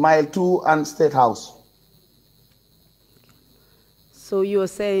between Mile 2 and State House. So you were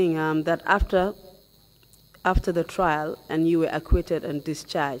saying that after the trial and you were acquitted and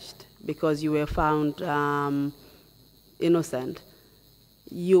discharged because you were found innocent,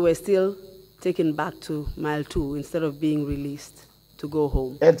 you were still taken back to Mile 2 instead of being released to go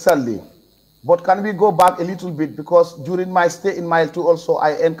home. Exactly. But can we go back a little bit? Because during my stay in Mile 2 also,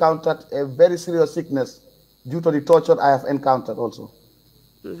 I encountered a very serious sickness due to the torture I have encountered also.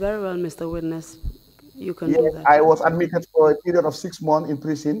 Very well, Mr. Witness. You can do that. I was admitted for a period of 6 months in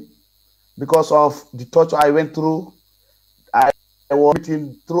prison because of the torture I went through. I was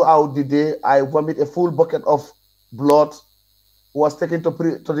vomiting throughout the day. I vomited a full bucket of blood. Was taken to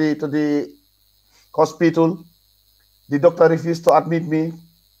the hospital. The doctor refused to admit me,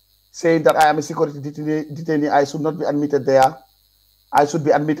 saying that I am a security detainee. I should not be admitted there. I should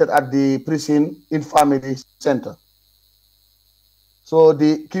be admitted at the prison infirmary center. So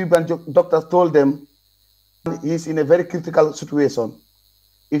the Cuban doctor told them he's in a very critical situation.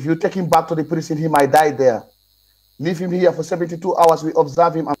 If you take him back to the prison, he might die there. Leave him here for 72 hours, we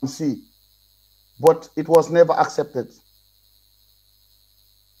observe him and see. But it was never accepted.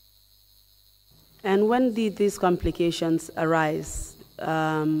 And when did these complications arise?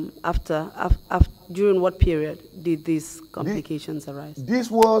 During what period did these complications arise? This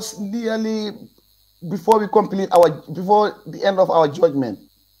was nearly before the end of our judgment.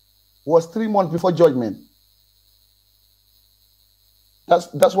 It was 3 months before judgment.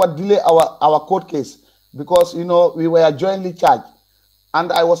 That's what delayed our court case, because we were jointly charged,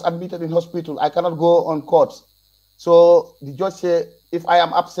 and I was admitted in hospital. I cannot go on court. So the judge said if I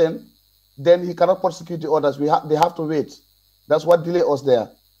am absent, then he cannot prosecute the others. They have to wait. That's what delayed us there.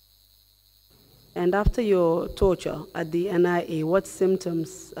 And after your torture at the NIA, what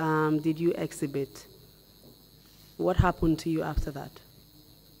symptoms did you exhibit? What happened to you after that?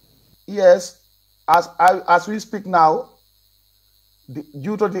 Yes, as we speak now,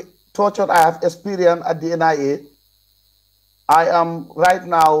 due to the torture I have experienced at the NIA, I am right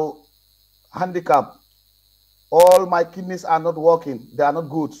now handicapped. All my kidneys are not working. They are not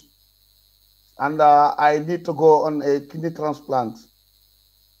good. And I need to go on a kidney transplant.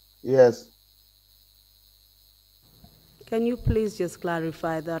 Yes. Can you please just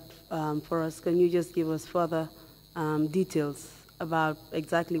clarify that for us? Can you just give us further details about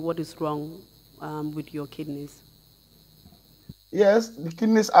exactly what is wrong with your kidneys? Yes, the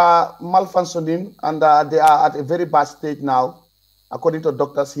kidneys are malfunctioning, and they are at a very bad stage now, according to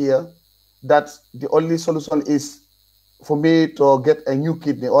doctors here, that the only solution is for me to get a new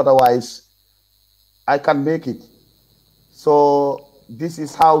kidney. Otherwise, I can't make it. So this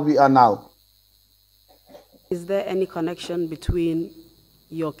is how we are now. Is there any connection between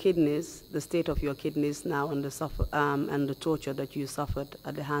your kidneys, the state of your kidneys now, and the torture that you suffered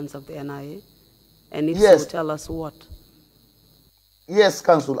at the hands of the NIA? And if so, tell us what. Yes,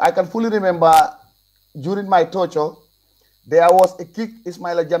 Counsel. I can fully remember during my torture, there was a kick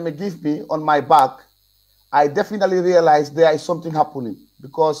Ismaila Jammeh gave me on my back. I definitely realized there is something happening,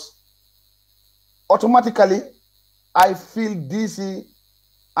 because automatically I feel dizzy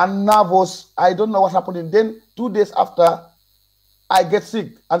and nervous. I don't know what's happening. Then 2 days after, I get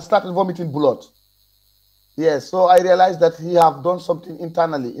sick and started vomiting blood. Yes, so I realized that he have done something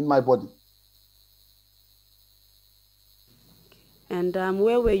internally in my body. And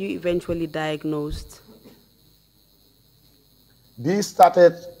where were you eventually diagnosed? This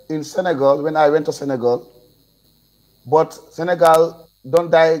started in Senegal when I went to Senegal, but Senegal don't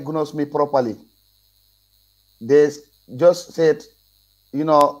diagnose me properly. They just said, you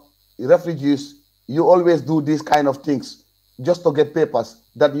know, refugees, you always do these kind of things just to get papers,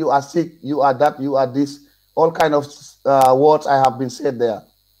 that you are sick, you are that, you are this, all kind of words I have been said there.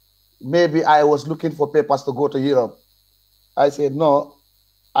 Maybe I was looking for papers to go to Europe. I said, no,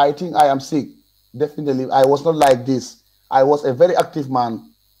 I think I am sick. Definitely, I was not like this. I was a very active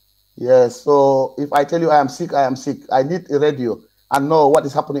man. Yes, so if I tell you I am sick, I am sick. I need a radio and know what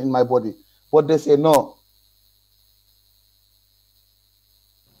is happening in my body. But they say no.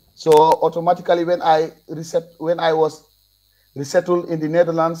 So automatically, when I was resettled in the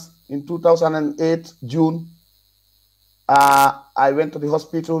Netherlands in 2008 June, I went to the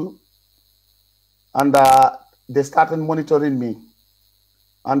hospital, and they started monitoring me,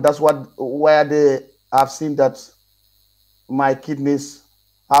 and that's where they have seen that my kidneys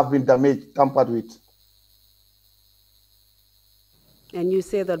have been damaged, tampered with. And you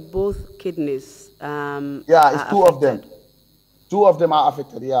say that both kidneys Yeah, it's are two of them. affected. Two of them are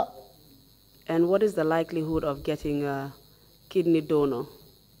affected. Yeah. And what is the likelihood of getting a kidney donor?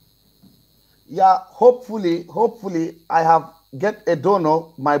 Yeah, hopefully I have get a donor.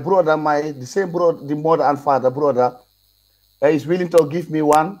 My brother, the same brother, the mother and father brother, is willing to give me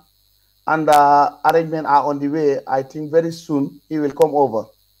one, and arrangements are on the way. I think very soon he will come over.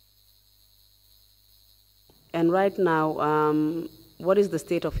 And right now, what is the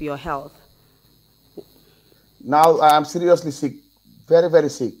state of your health? Now I am seriously sick, very, very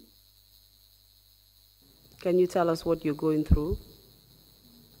sick. Can you tell us what you're going through?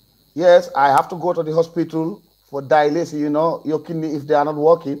 Yes, I have to go to the hospital for dialysis. You know, your kidney, if they are not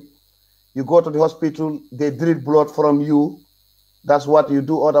working, you go to the hospital, they draw blood from you. That's what you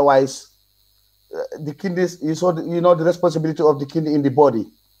do. Otherwise, the kidneys, you know the responsibility of the kidney in the body.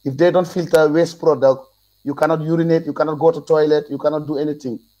 If they don't filter waste product, you cannot urinate, you cannot go to toilet, you cannot do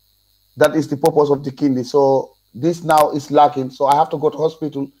anything. That is the purpose of the kidney. So this now is lacking. So I have to go to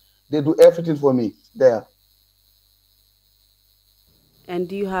hospital. They do everything for me there. And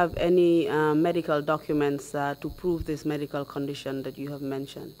do you have any medical documents to prove this medical condition that you have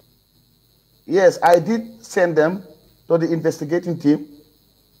mentioned? Yes, I did send them to the investigating team.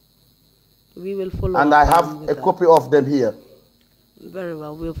 We will follow and up. I have a copy of them here. Very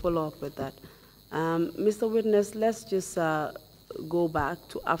well, we'll follow up with that. Mr. Witness, let's just go back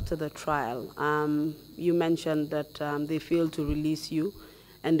to after the trial. You mentioned that they failed to release you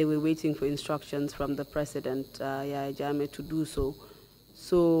and they were waiting for instructions from the president, Yahya Jammeh, to do so.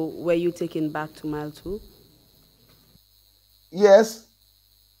 So were you taken back to Mile 2? Yes,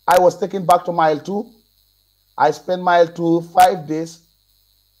 I was taken back to Mile 2. I spent Mile 2 5 days.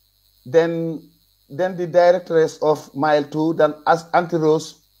 Then the directress of Mile 2, then as Auntie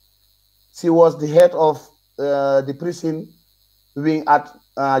Rose, she was the head of the prison wing at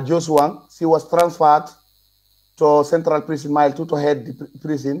Josuang. She was transferred to Central Prison Mile 2 to head the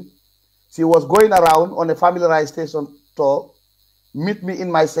prison. She was going around on a familiarization tour, meet me in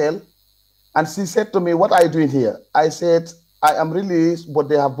my cell, and she said to me, "What are you doing here?" I said, "I am released, but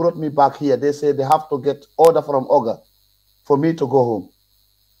they have brought me back here. They said they have to get order from Oga for me to go home."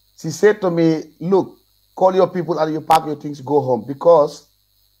 She said to me, "Look, call your people and you pack your things, go home, because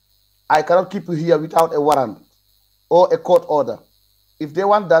I cannot keep you here without a warrant or a court order. If they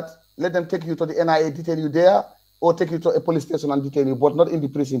want that, let them take you to the NIA, detain you there, or take you to a police station and detain you, but not in the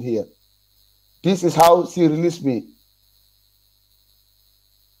prison here." This is how she released me.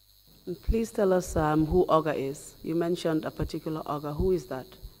 Please tell us who Oga is. You mentioned a particular Oga. Who is that?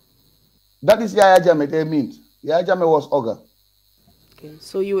 That is Yahya Jammeh, they mean. Yahya Jammeh was Oga. Okay,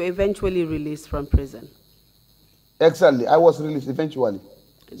 so you were eventually released from prison. Exactly, I was released eventually.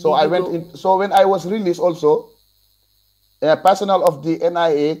 So I went in. So when I was released, also, personnel of the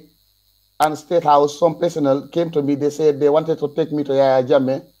NIA and State House, some personnel came to me. They said they wanted to take me to Yahya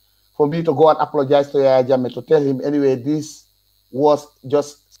Jammeh for me to go and apologize to Yahya Jammeh, to tell him, anyway, this was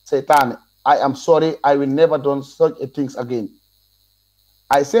just Satan. I am sorry. I will never do such things again.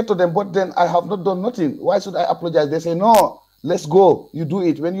 I said to them, but then I have not done nothing. Why should I apologize? They say, no, let's go. You do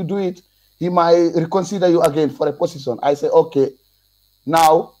it. When you do it, he might reconsider you again for a position. I say, okay,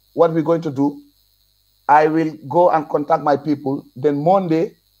 now what we're going to do, I will go and contact my people. Then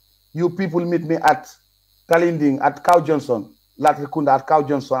Monday, you people meet me at Kalinding, at Cow Johnson. Latrikunda at Cow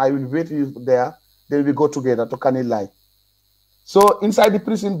Johnson. I will wait you there. Then we go together to Kanilai. So inside the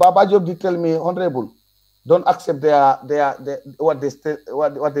prison, Baba Job did tell me, Honorable, don't accept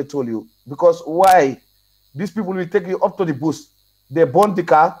what they told you. Because why? These people will take you up to the bush. They burn the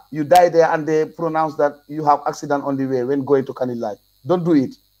car, you die there, and they pronounce that you have accident on the way when going to Kanilai. Don't do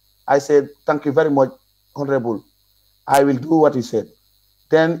it. I said, thank you very much, Honorable. I will do what he said.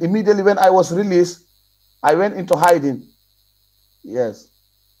 Then immediately when I was released, I went into hiding. Yes.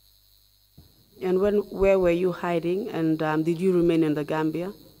 And where were you hiding? And did you remain in the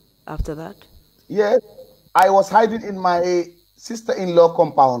Gambia after that? Yes, I was hiding in my sister-in-law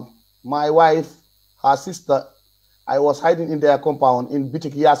compound. My wife, her sister, I was hiding in their compound in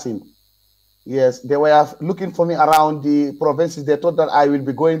Bitik Yasin. Yes, they were looking for me around the provinces. They thought that I will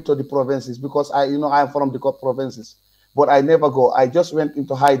be going to the provinces because I am from the provinces. But I never go. I just went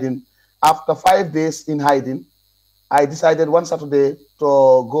into hiding. After 5 days in hiding, I decided one Saturday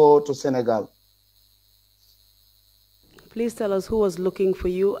to go to Senegal. Please tell us who was looking for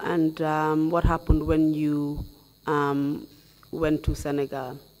you and what happened when you went to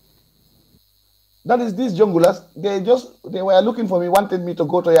Senegal. That is these junglers. They were looking for me, wanted me to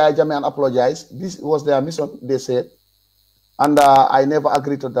go to Yaya Jammeh and apologize. This was their mission, they said. And I never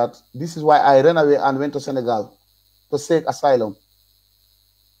agreed to that. This is why I ran away and went to Senegal to seek asylum.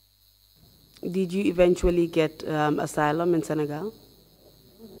 Did you eventually get asylum in Senegal?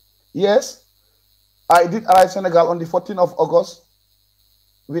 Yes. I did arrive Senegal on the 14th of August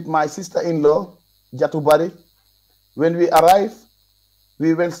with my sister-in-law, Jatubari. When we arrived,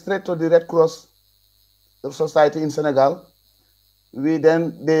 we went straight to the Red Cross Society in Senegal. They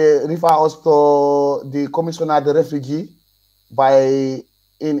refer us to the Commissioner of the Refugee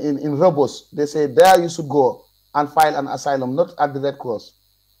in Robos. They say there you should go and file an asylum, not at the Red Cross.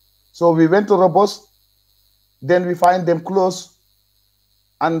 So we went to Robos, then we find them closed,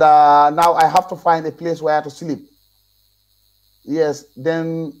 and now I have to find a place where to sleep. Yes,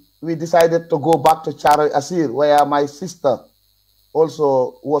 then we decided to go back to TRRC, where my sister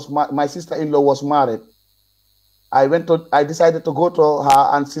also was, my sister-in-law was married. I decided to go to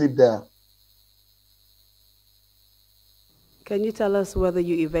her and sleep there. Can you tell us whether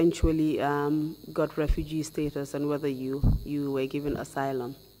you eventually got refugee status and whether you were given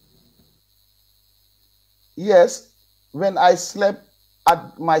asylum? Yes, when I slept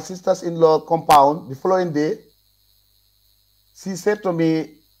at my sister's-in-law compound the following day, she said to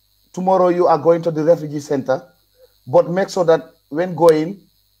me, tomorrow you are going to the refugee center, but make sure that when going,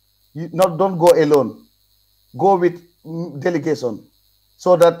 don't go alone. Go with delegation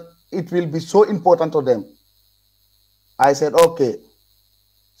so that it will be so important to them. I said, okay.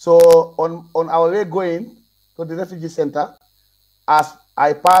 So on our way going to the refugee center, as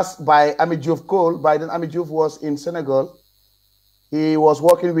I passed by Ami Diouf Cole, by then Ami Diouf was in Senegal. He was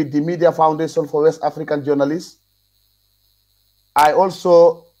working with the Media Foundation for West African Journalists. I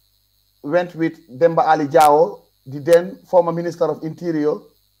also went with Demba Ali Jao, the then former Minister of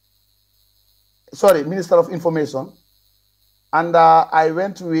Minister of Information. And I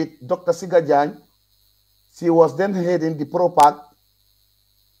went with Dr. Siga Jan. She was then heading the PROPAC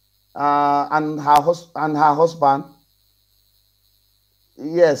and her husband.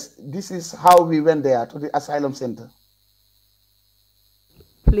 Yes, this is how we went there to the asylum center.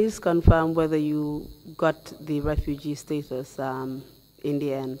 Please confirm whether you got the refugee status in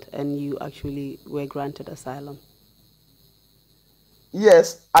the end and you actually were granted asylum.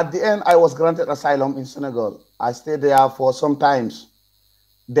 Yes, at the end I was granted asylum in Senegal. I stayed there for some times.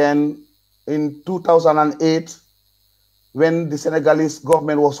 Then in 2008, when the Senegalese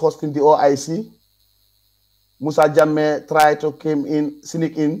government was hosting the OIC, Musa Jammeh tried to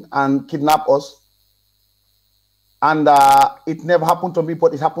sneak in and kidnap us. And it never happened to me,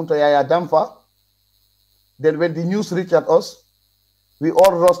 but it happened to Yaya Damfa. Then when the news reached us, we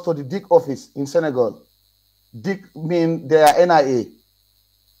all rushed to the DIC office in Senegal. DIC means their NIA.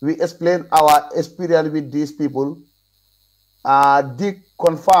 We explained our experience with these people. DIC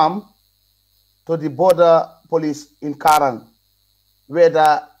confirmed to the border police in Karang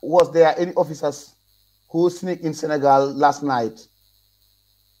whether was there any officers who sneaked in Senegal last night.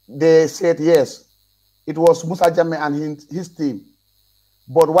 They said yes. It was Musa Jammeh and his team.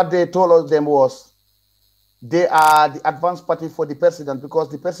 But what they told them was they are the advance party for the president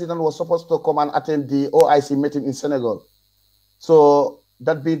because the president was supposed to come and attend the OIC meeting in Senegal. So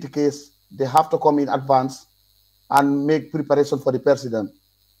that being the case, they have to come in advance and make preparation for the president.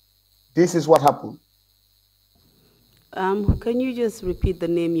 This is what happened. Can you just repeat the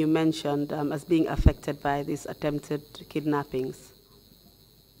name you mentioned as being affected by these attempted kidnappings?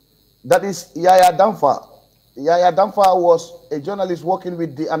 That is Yaya Damfa. Yaya Damfa was a journalist working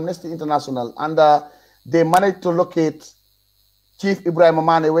with the Amnesty International, and they managed to locate Chief Ibrahim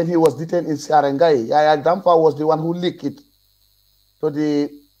Mane when he was detained in Sarengai. Yaya Damfa was the one who leaked it to the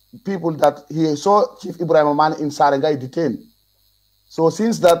people that he saw Chief Ibrahim Mane in Sarengai detained. So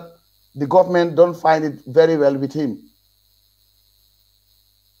since that, the government don't find it very well with him.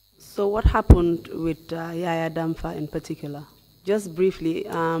 So what happened with Yaya Damfa in particular? Just briefly,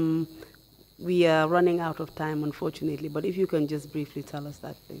 we are running out of time, unfortunately, but if you can just briefly tell us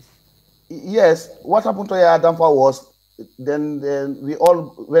that, please. Yes, what happened to Yaya Damfa was, then we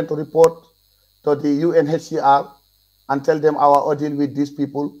all went to report to the UNHCR and tell them our ordeal with these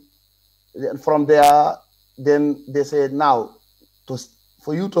people. From there, then they said, now,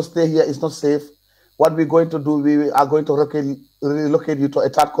 for you to stay here is not safe. What we're going to do, we are going to relocate you to a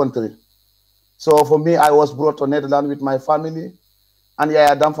third country. So for me, I was brought to Netherlands with my family, and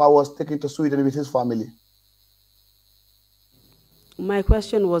Yaya Damfa was taken to Sweden with his family. My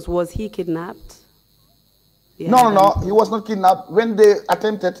question was he kidnapped? No, he was not kidnapped. When they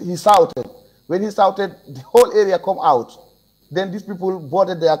attempted, he shouted. When he shouted, the whole area come out. Then these people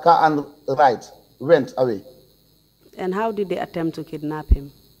boarded their car and went away. And how did they attempt to kidnap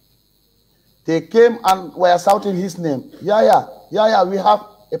him? They came and were shouting his name. Yaya, Yaya, we have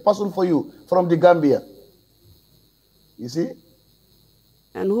a person for you from the Gambia. You see?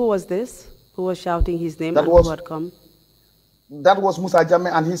 And who was this? Who was shouting his name and who had come? That was Musa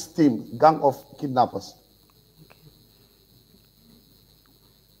Jame and his team, gang of kidnappers. Okay.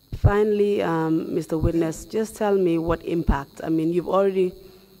 Finally, Mr. Witness, just tell me what impact. I mean, you've already,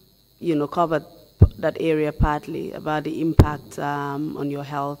 covered that area partly about the impact on your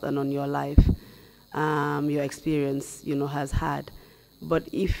health and on your life, your experience, has had. But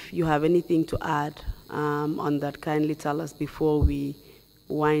if you have anything to add on that, kindly tell us before we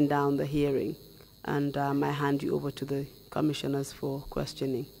wind down the hearing, and I hand you over to the commissioners for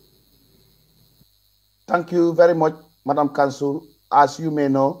questioning. Thank you very much, Madam Counsel. As you may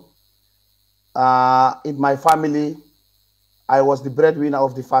know, in my family, I was the breadwinner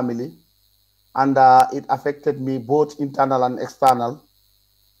of the family, and it affected me both internal and external.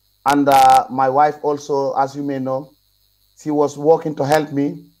 And my wife also, as you may know, she was working to help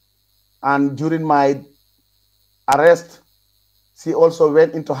me. And during my arrest, she also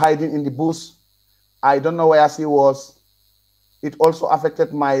went into hiding in the bush. I don't know where she was. It also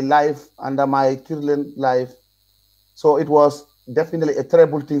affected my life and my children's life. So it was definitely a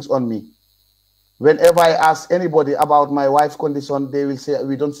terrible thing on me. Whenever I ask anybody about my wife's condition, they will say,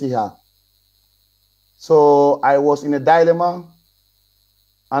 we don't see her. So I was in a dilemma,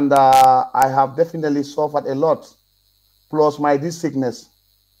 and I have definitely suffered a lot, plus this sickness.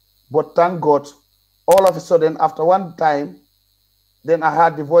 But thank God, all of a sudden, after one time, then I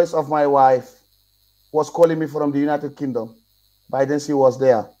heard the voice of my wife was calling me from the United Kingdom. By then she was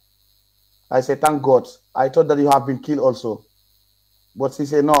there. I said, thank God. I thought that you have been killed also. But she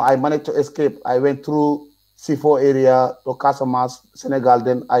said, no, I managed to escape. I went through C4 area to Casamance, Senegal.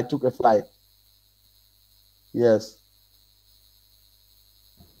 Then I took a flight. Yes.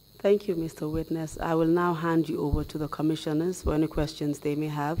 Thank you, Mr. Witness. I will now hand you over to the commissioners for any questions they may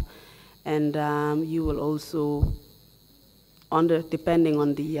have. And you will also, depending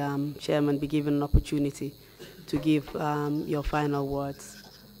on the chairman, be given an opportunity to give your final words.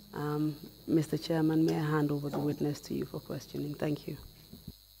 Mr. Chairman, may I hand over the witness to you for questioning? Thank you.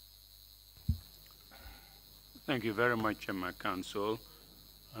 Thank you very much, my counsel,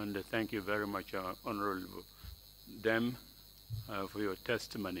 and thank you very much, Honorable Dem, for your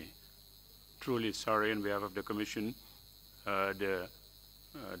testimony. Truly sorry on behalf of the Commission, the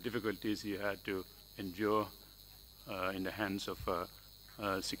difficulties you had to endure in the hands of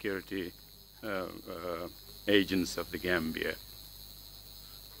security agents of the Gambia.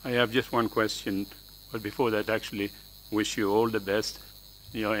 I have just one question, but before that, actually, wish you all the best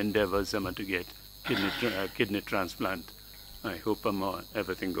in your endeavors to get kidney transplant. I hope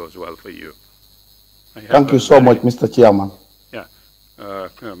everything goes well for you. Thank you so much, Mr. Chairman. Yeah.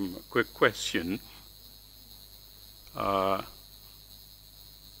 Quick question.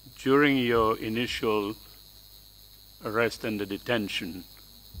 During your initial arrest and the detention,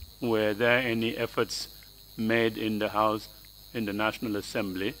 were there any efforts made in the House, in the National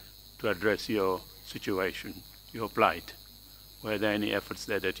Assembly, to address your situation, your plight? Were there any efforts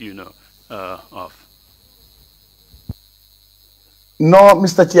there that you know of? No,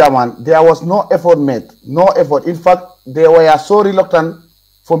 Mr. Chairman, there was no effort made. No effort. In fact, they were so reluctant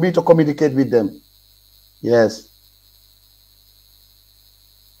for me to communicate with them. Yes.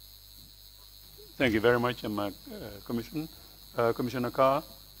 Thank you very much, Commissioner Carr.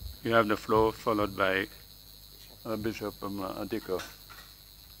 You have the floor, followed by Bishop Adiko.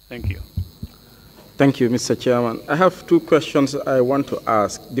 Thank you. Thank you, Mr. Chairman. I have two questions I want to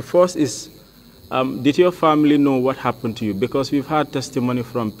ask. The first is, did your family know what happened to you? Because we've had testimony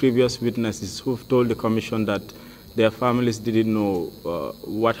from previous witnesses who've told the commission that their families didn't know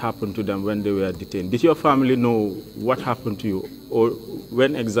what happened to them when they were detained. Did your family know what happened to you, or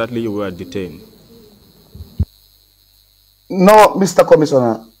when exactly you were detained? No, Mr.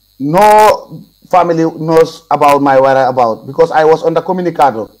 Commissioner, no family knows about my whereabouts because I was on the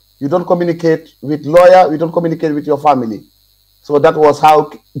communicado. You don't communicate with lawyer, you don't communicate with your family. So that was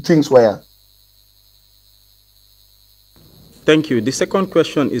how things were. Thank you. The second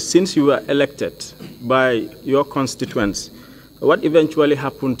question is, since you were elected by your constituents, what eventually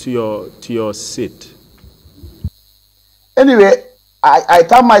happened to your seat? Anyway, I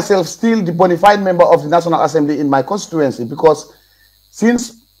term myself still the bona fide member of the National Assembly in my constituency because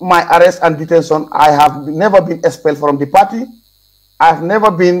since my arrest and detention, I have never been expelled from the party. I've never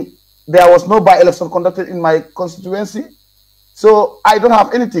been, there was no by-election conducted in my constituency. So I don't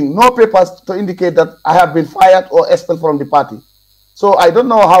have anything, no papers to indicate that I have been fired or expelled from the party. So I don't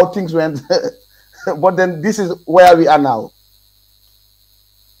know how things went, but then this is where we are now.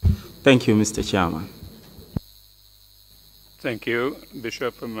 Thank you, Mr. Chairman. Thank you.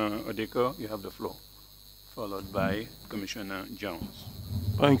 Bishop Odiko, you have the floor, followed by Commissioner Jones.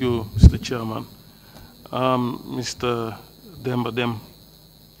 Thank you, Mr. Chairman. Mr. Demba,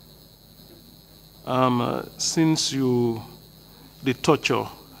 since the torture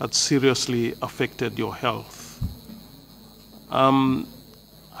had seriously affected your health,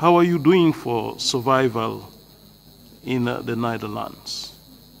 how are you doing for survival in the Netherlands?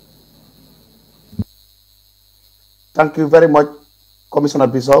 Thank you very much, Commissioner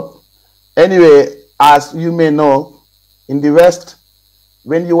Bishop. Anyway, as you may know, in the West,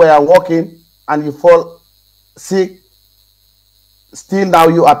 when you were working and you fall sick, still now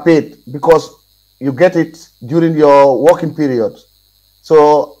you are paid because you get it during your working period.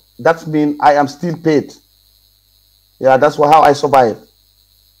 So that means I am still paid. Yeah, that's how I survive.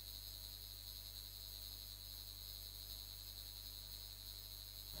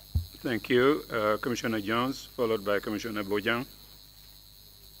 Thank you. Commissioner Jones, followed by Commissioner Bojang.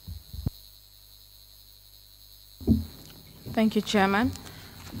 Thank you, Chairman.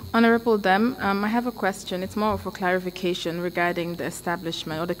 Honorable Dem, I have a question. It's more of a clarification regarding the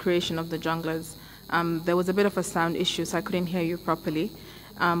establishment or the creation of the junglers. There was a bit of a sound issue, so I couldn't hear you properly.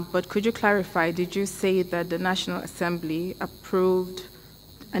 But could you clarify, did you say that the National Assembly approved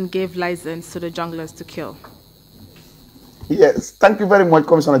and gave license to the junglers to kill? Yes, thank you very much,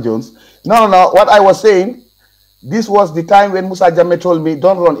 Commissioner Jones. No, what I was saying, this was the time when Musa Jammeh told me,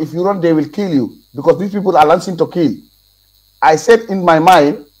 don't run. If you run, they will kill you because these people are lancing to kill. I said in my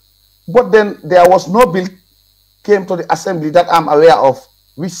mind, but then there was no bill came to the assembly that I'm aware of,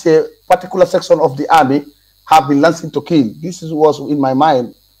 which a particular section of the army have been lancing to kill. This was in my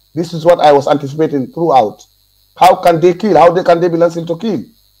mind. This is what I was anticipating throughout. How can they kill? How can they be lancing to kill?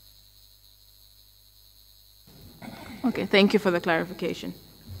 Okay, thank you for the clarification.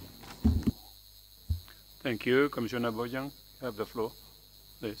 Thank you. Commissioner Bojang, you have the floor,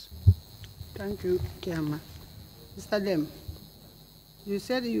 please. Thank you, Chairman. Mr. Dem, you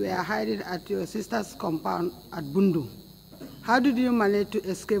said you were hiding at your sister's compound at Bundu. How did you manage to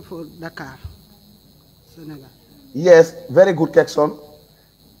escape from Dakar, Senegal? Yes, very good question.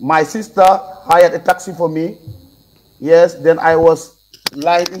 My sister hired a taxi for me. Yes, then I was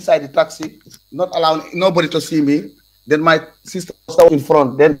lying inside the taxi, not allowing nobody to see me. Then my sister was in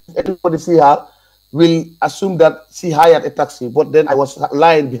front. Then everybody see her will assume that she hired a taxi, but then I was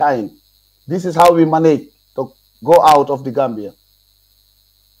lying behind. This is how we managed to go out of the Gambia.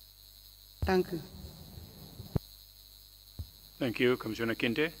 Thank you. Thank you. Commissioner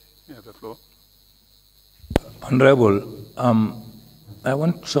Kinte, you have the floor. Honorable, I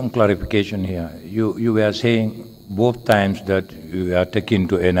want some clarification here. You were saying both times that you were taken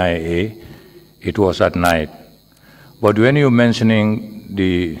to NIA, it was at night. But when you're mentioning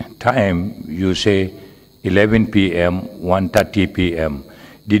the time, you say 11 p.m., 1:30 p.m.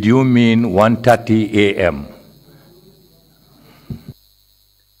 Did you mean 1:30 a.m.?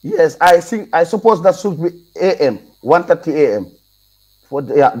 Yes, I suppose that should be a.m., 1:30 a.m.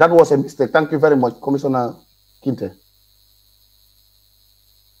 Yeah, that was a mistake. Thank you very much, Commissioner Kinte.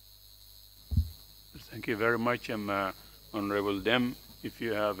 Thank you very much, Honorable Dem. If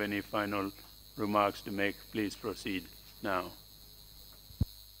you have any final remarks to make, please proceed now.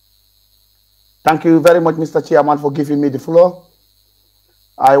 Thank you very much, Mr. Chairman, for giving me the floor.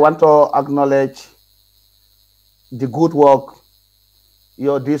 I want to acknowledge the good work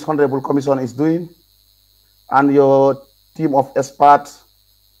this Honorable Commission is doing. and your team of experts,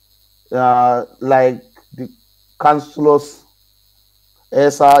 like the councillors.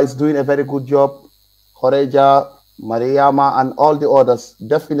 Esa is doing a very good job. Horeja, Mariama, and all the others.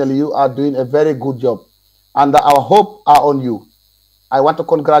 Definitely, you are doing a very good job. And our hope are on you. I want to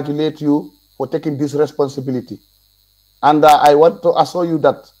congratulate you for taking this responsibility. And I want to assure you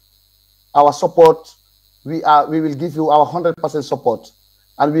that our support, we will give you our 100% support.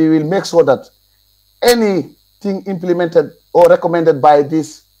 And we will make sure that anything implemented or recommended by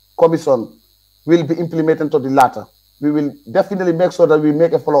this commission will be implemented to the latter. We will definitely make sure that we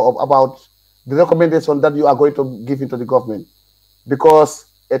make a follow-up about the recommendation that you are going to give into the government. Because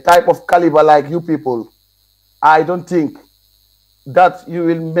a type of caliber like you people, I don't think that you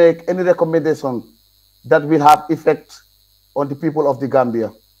will make any recommendation that will have effect on the people of the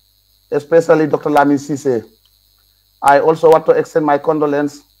Gambia, especially Dr. Lamin Sise. I also want to extend my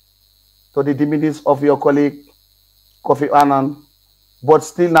condolence to the demise of your colleague, Kofi Annan, but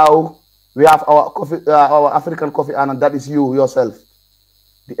still now, we have our African Kofi Annan, that is you yourself.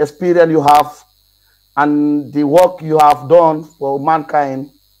 The experience you have and the work you have done for mankind,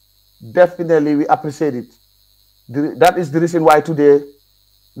 definitely we appreciate it. That is the reason why today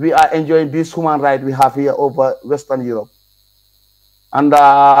we are enjoying this human right we have here over Western Europe. And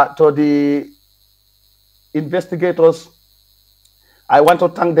to the investigators, I want to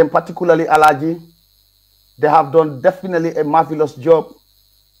thank them, particularly Alaji. They have done definitely a marvelous job,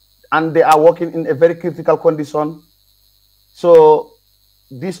 and they are working in a very critical condition. So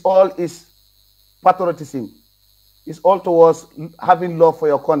this all is patriotism. It's all towards having love for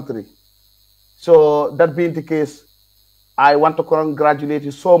your country. So that being the case, I want to congratulate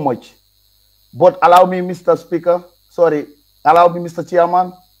you so much. But allow me, Mr. Speaker, allow me, Mr.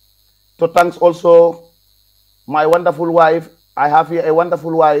 Chairman, to thank also my wonderful wife. I have here a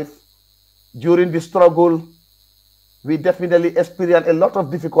wonderful wife. During the struggle, we definitely experienced a lot of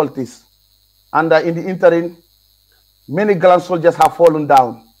difficulties. And in the interim, many gallant soldiers have fallen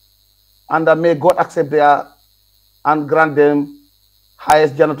down. And may God accept their and grant them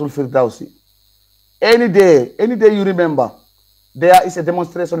highest Janatul Firdausi. Any day you remember, there is a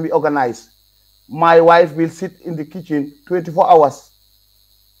demonstration we organize. My wife will sit in the kitchen 24 hours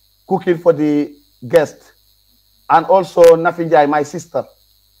cooking for the guest. And also Nafinjai, my sister.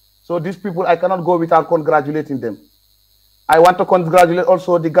 So these people, I cannot go without congratulating them. I want to congratulate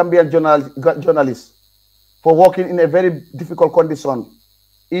also the Gambian journalists for working in a very difficult condition.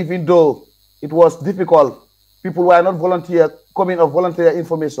 Even though it was difficult, people were not coming of volunteer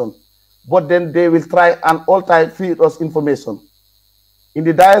information, but then they will try and all time feed us information. In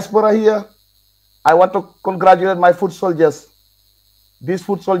the diaspora here, I want to congratulate my foot soldiers. These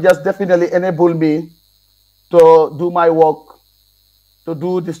foot soldiers definitely enable me to do my work, to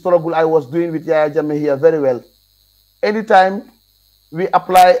do the struggle I was doing with Yaya Jammeh here very well. Anytime we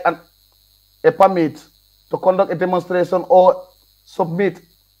apply a permit to conduct a demonstration or submit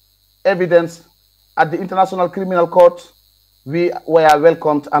evidence at the International Criminal Court, we were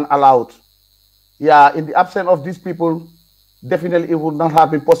welcomed and allowed. Yeah, in the absence of these people, definitely it would not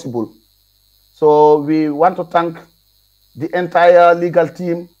have been possible. So we want to thank the entire legal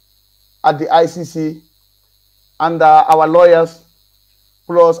team at the ICC and our lawyers,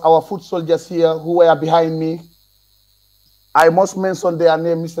 plus our foot soldiers here who were behind me. I must mention their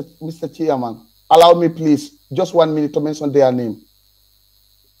name, Mr. Chairman. Allow me, please, just 1 minute to mention their name.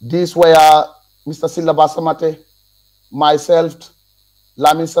 These were Mr. Silaba Samate, myself,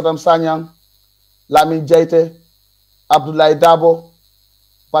 Lamin Saddam Sanyang, Lamin Jaite, Abdoulaye Dabo,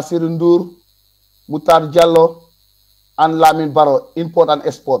 Basir Ndour, Mutar Jallo, and Lamin Baro, import and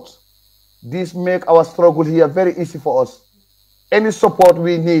export. This make our struggle here very easy for us. Any support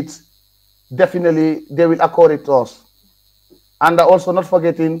we need, definitely they will accord it to us. And also not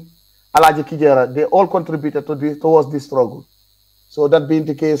forgetting Alaji Kijera, they all contributed towards this struggle. So that being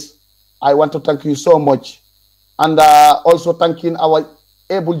the case, I want to thank you so much. And also thanking our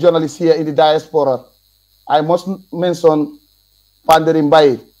able journalists here in the diaspora. I must mention Panderi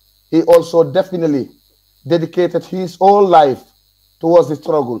Mbai. He also definitely dedicated his whole life towards the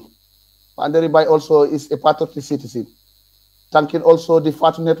struggle. Panderi Mbai also is a patriotic citizen. Thanking also the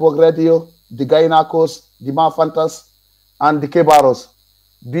Fatu Network Radio, the Gainakos, the Mafantas, and the Kebaros.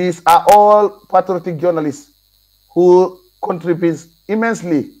 These are all patriotic journalists who contribute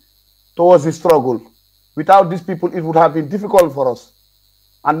immensely towards the struggle. Without these people, it would have been difficult for us.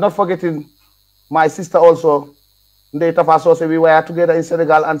 And not forgetting my sister also, Ndeta Fasose, we were together in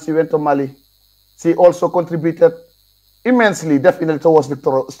Senegal and she went to Mali. She also contributed immensely, definitely, towards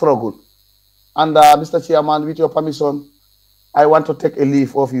the struggle. And Mr. Chairman, with your permission, I want to take a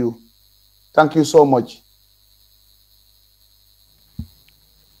leave of you. Thank you so much.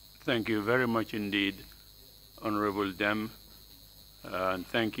 Thank you very much indeed, Honorable Dem, and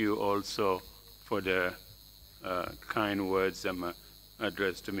thank you also for the kind words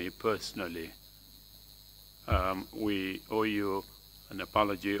addressed to me personally. We owe you an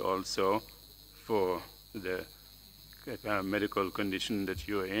apology also for the medical condition that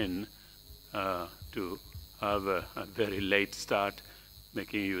you're in, to have a very late start,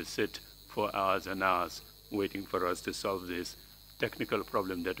 making you sit for hours and hours waiting for us to solve this technical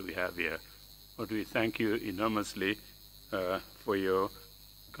problem that we have here. But we thank you enormously for your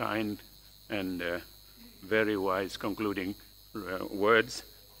kind and very wise concluding words,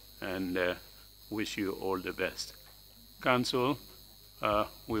 and wish you all the best. Council,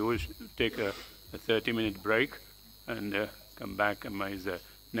 we will take a 30-minute break and come back. Is the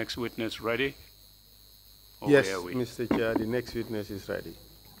next witness ready? Or yes, where are we? Mr. Chair, the next witness is ready.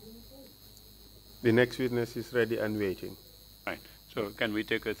 The next witness is ready and waiting. Fine. So can we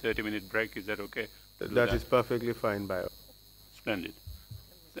take a 30-minute break? Is that okay? That is perfectly fine by us. Splendid.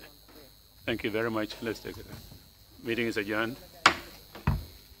 Thank you very much. Let's take it. Meeting is adjourned.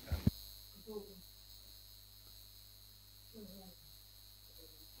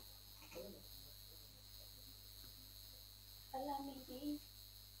 Allow me, please.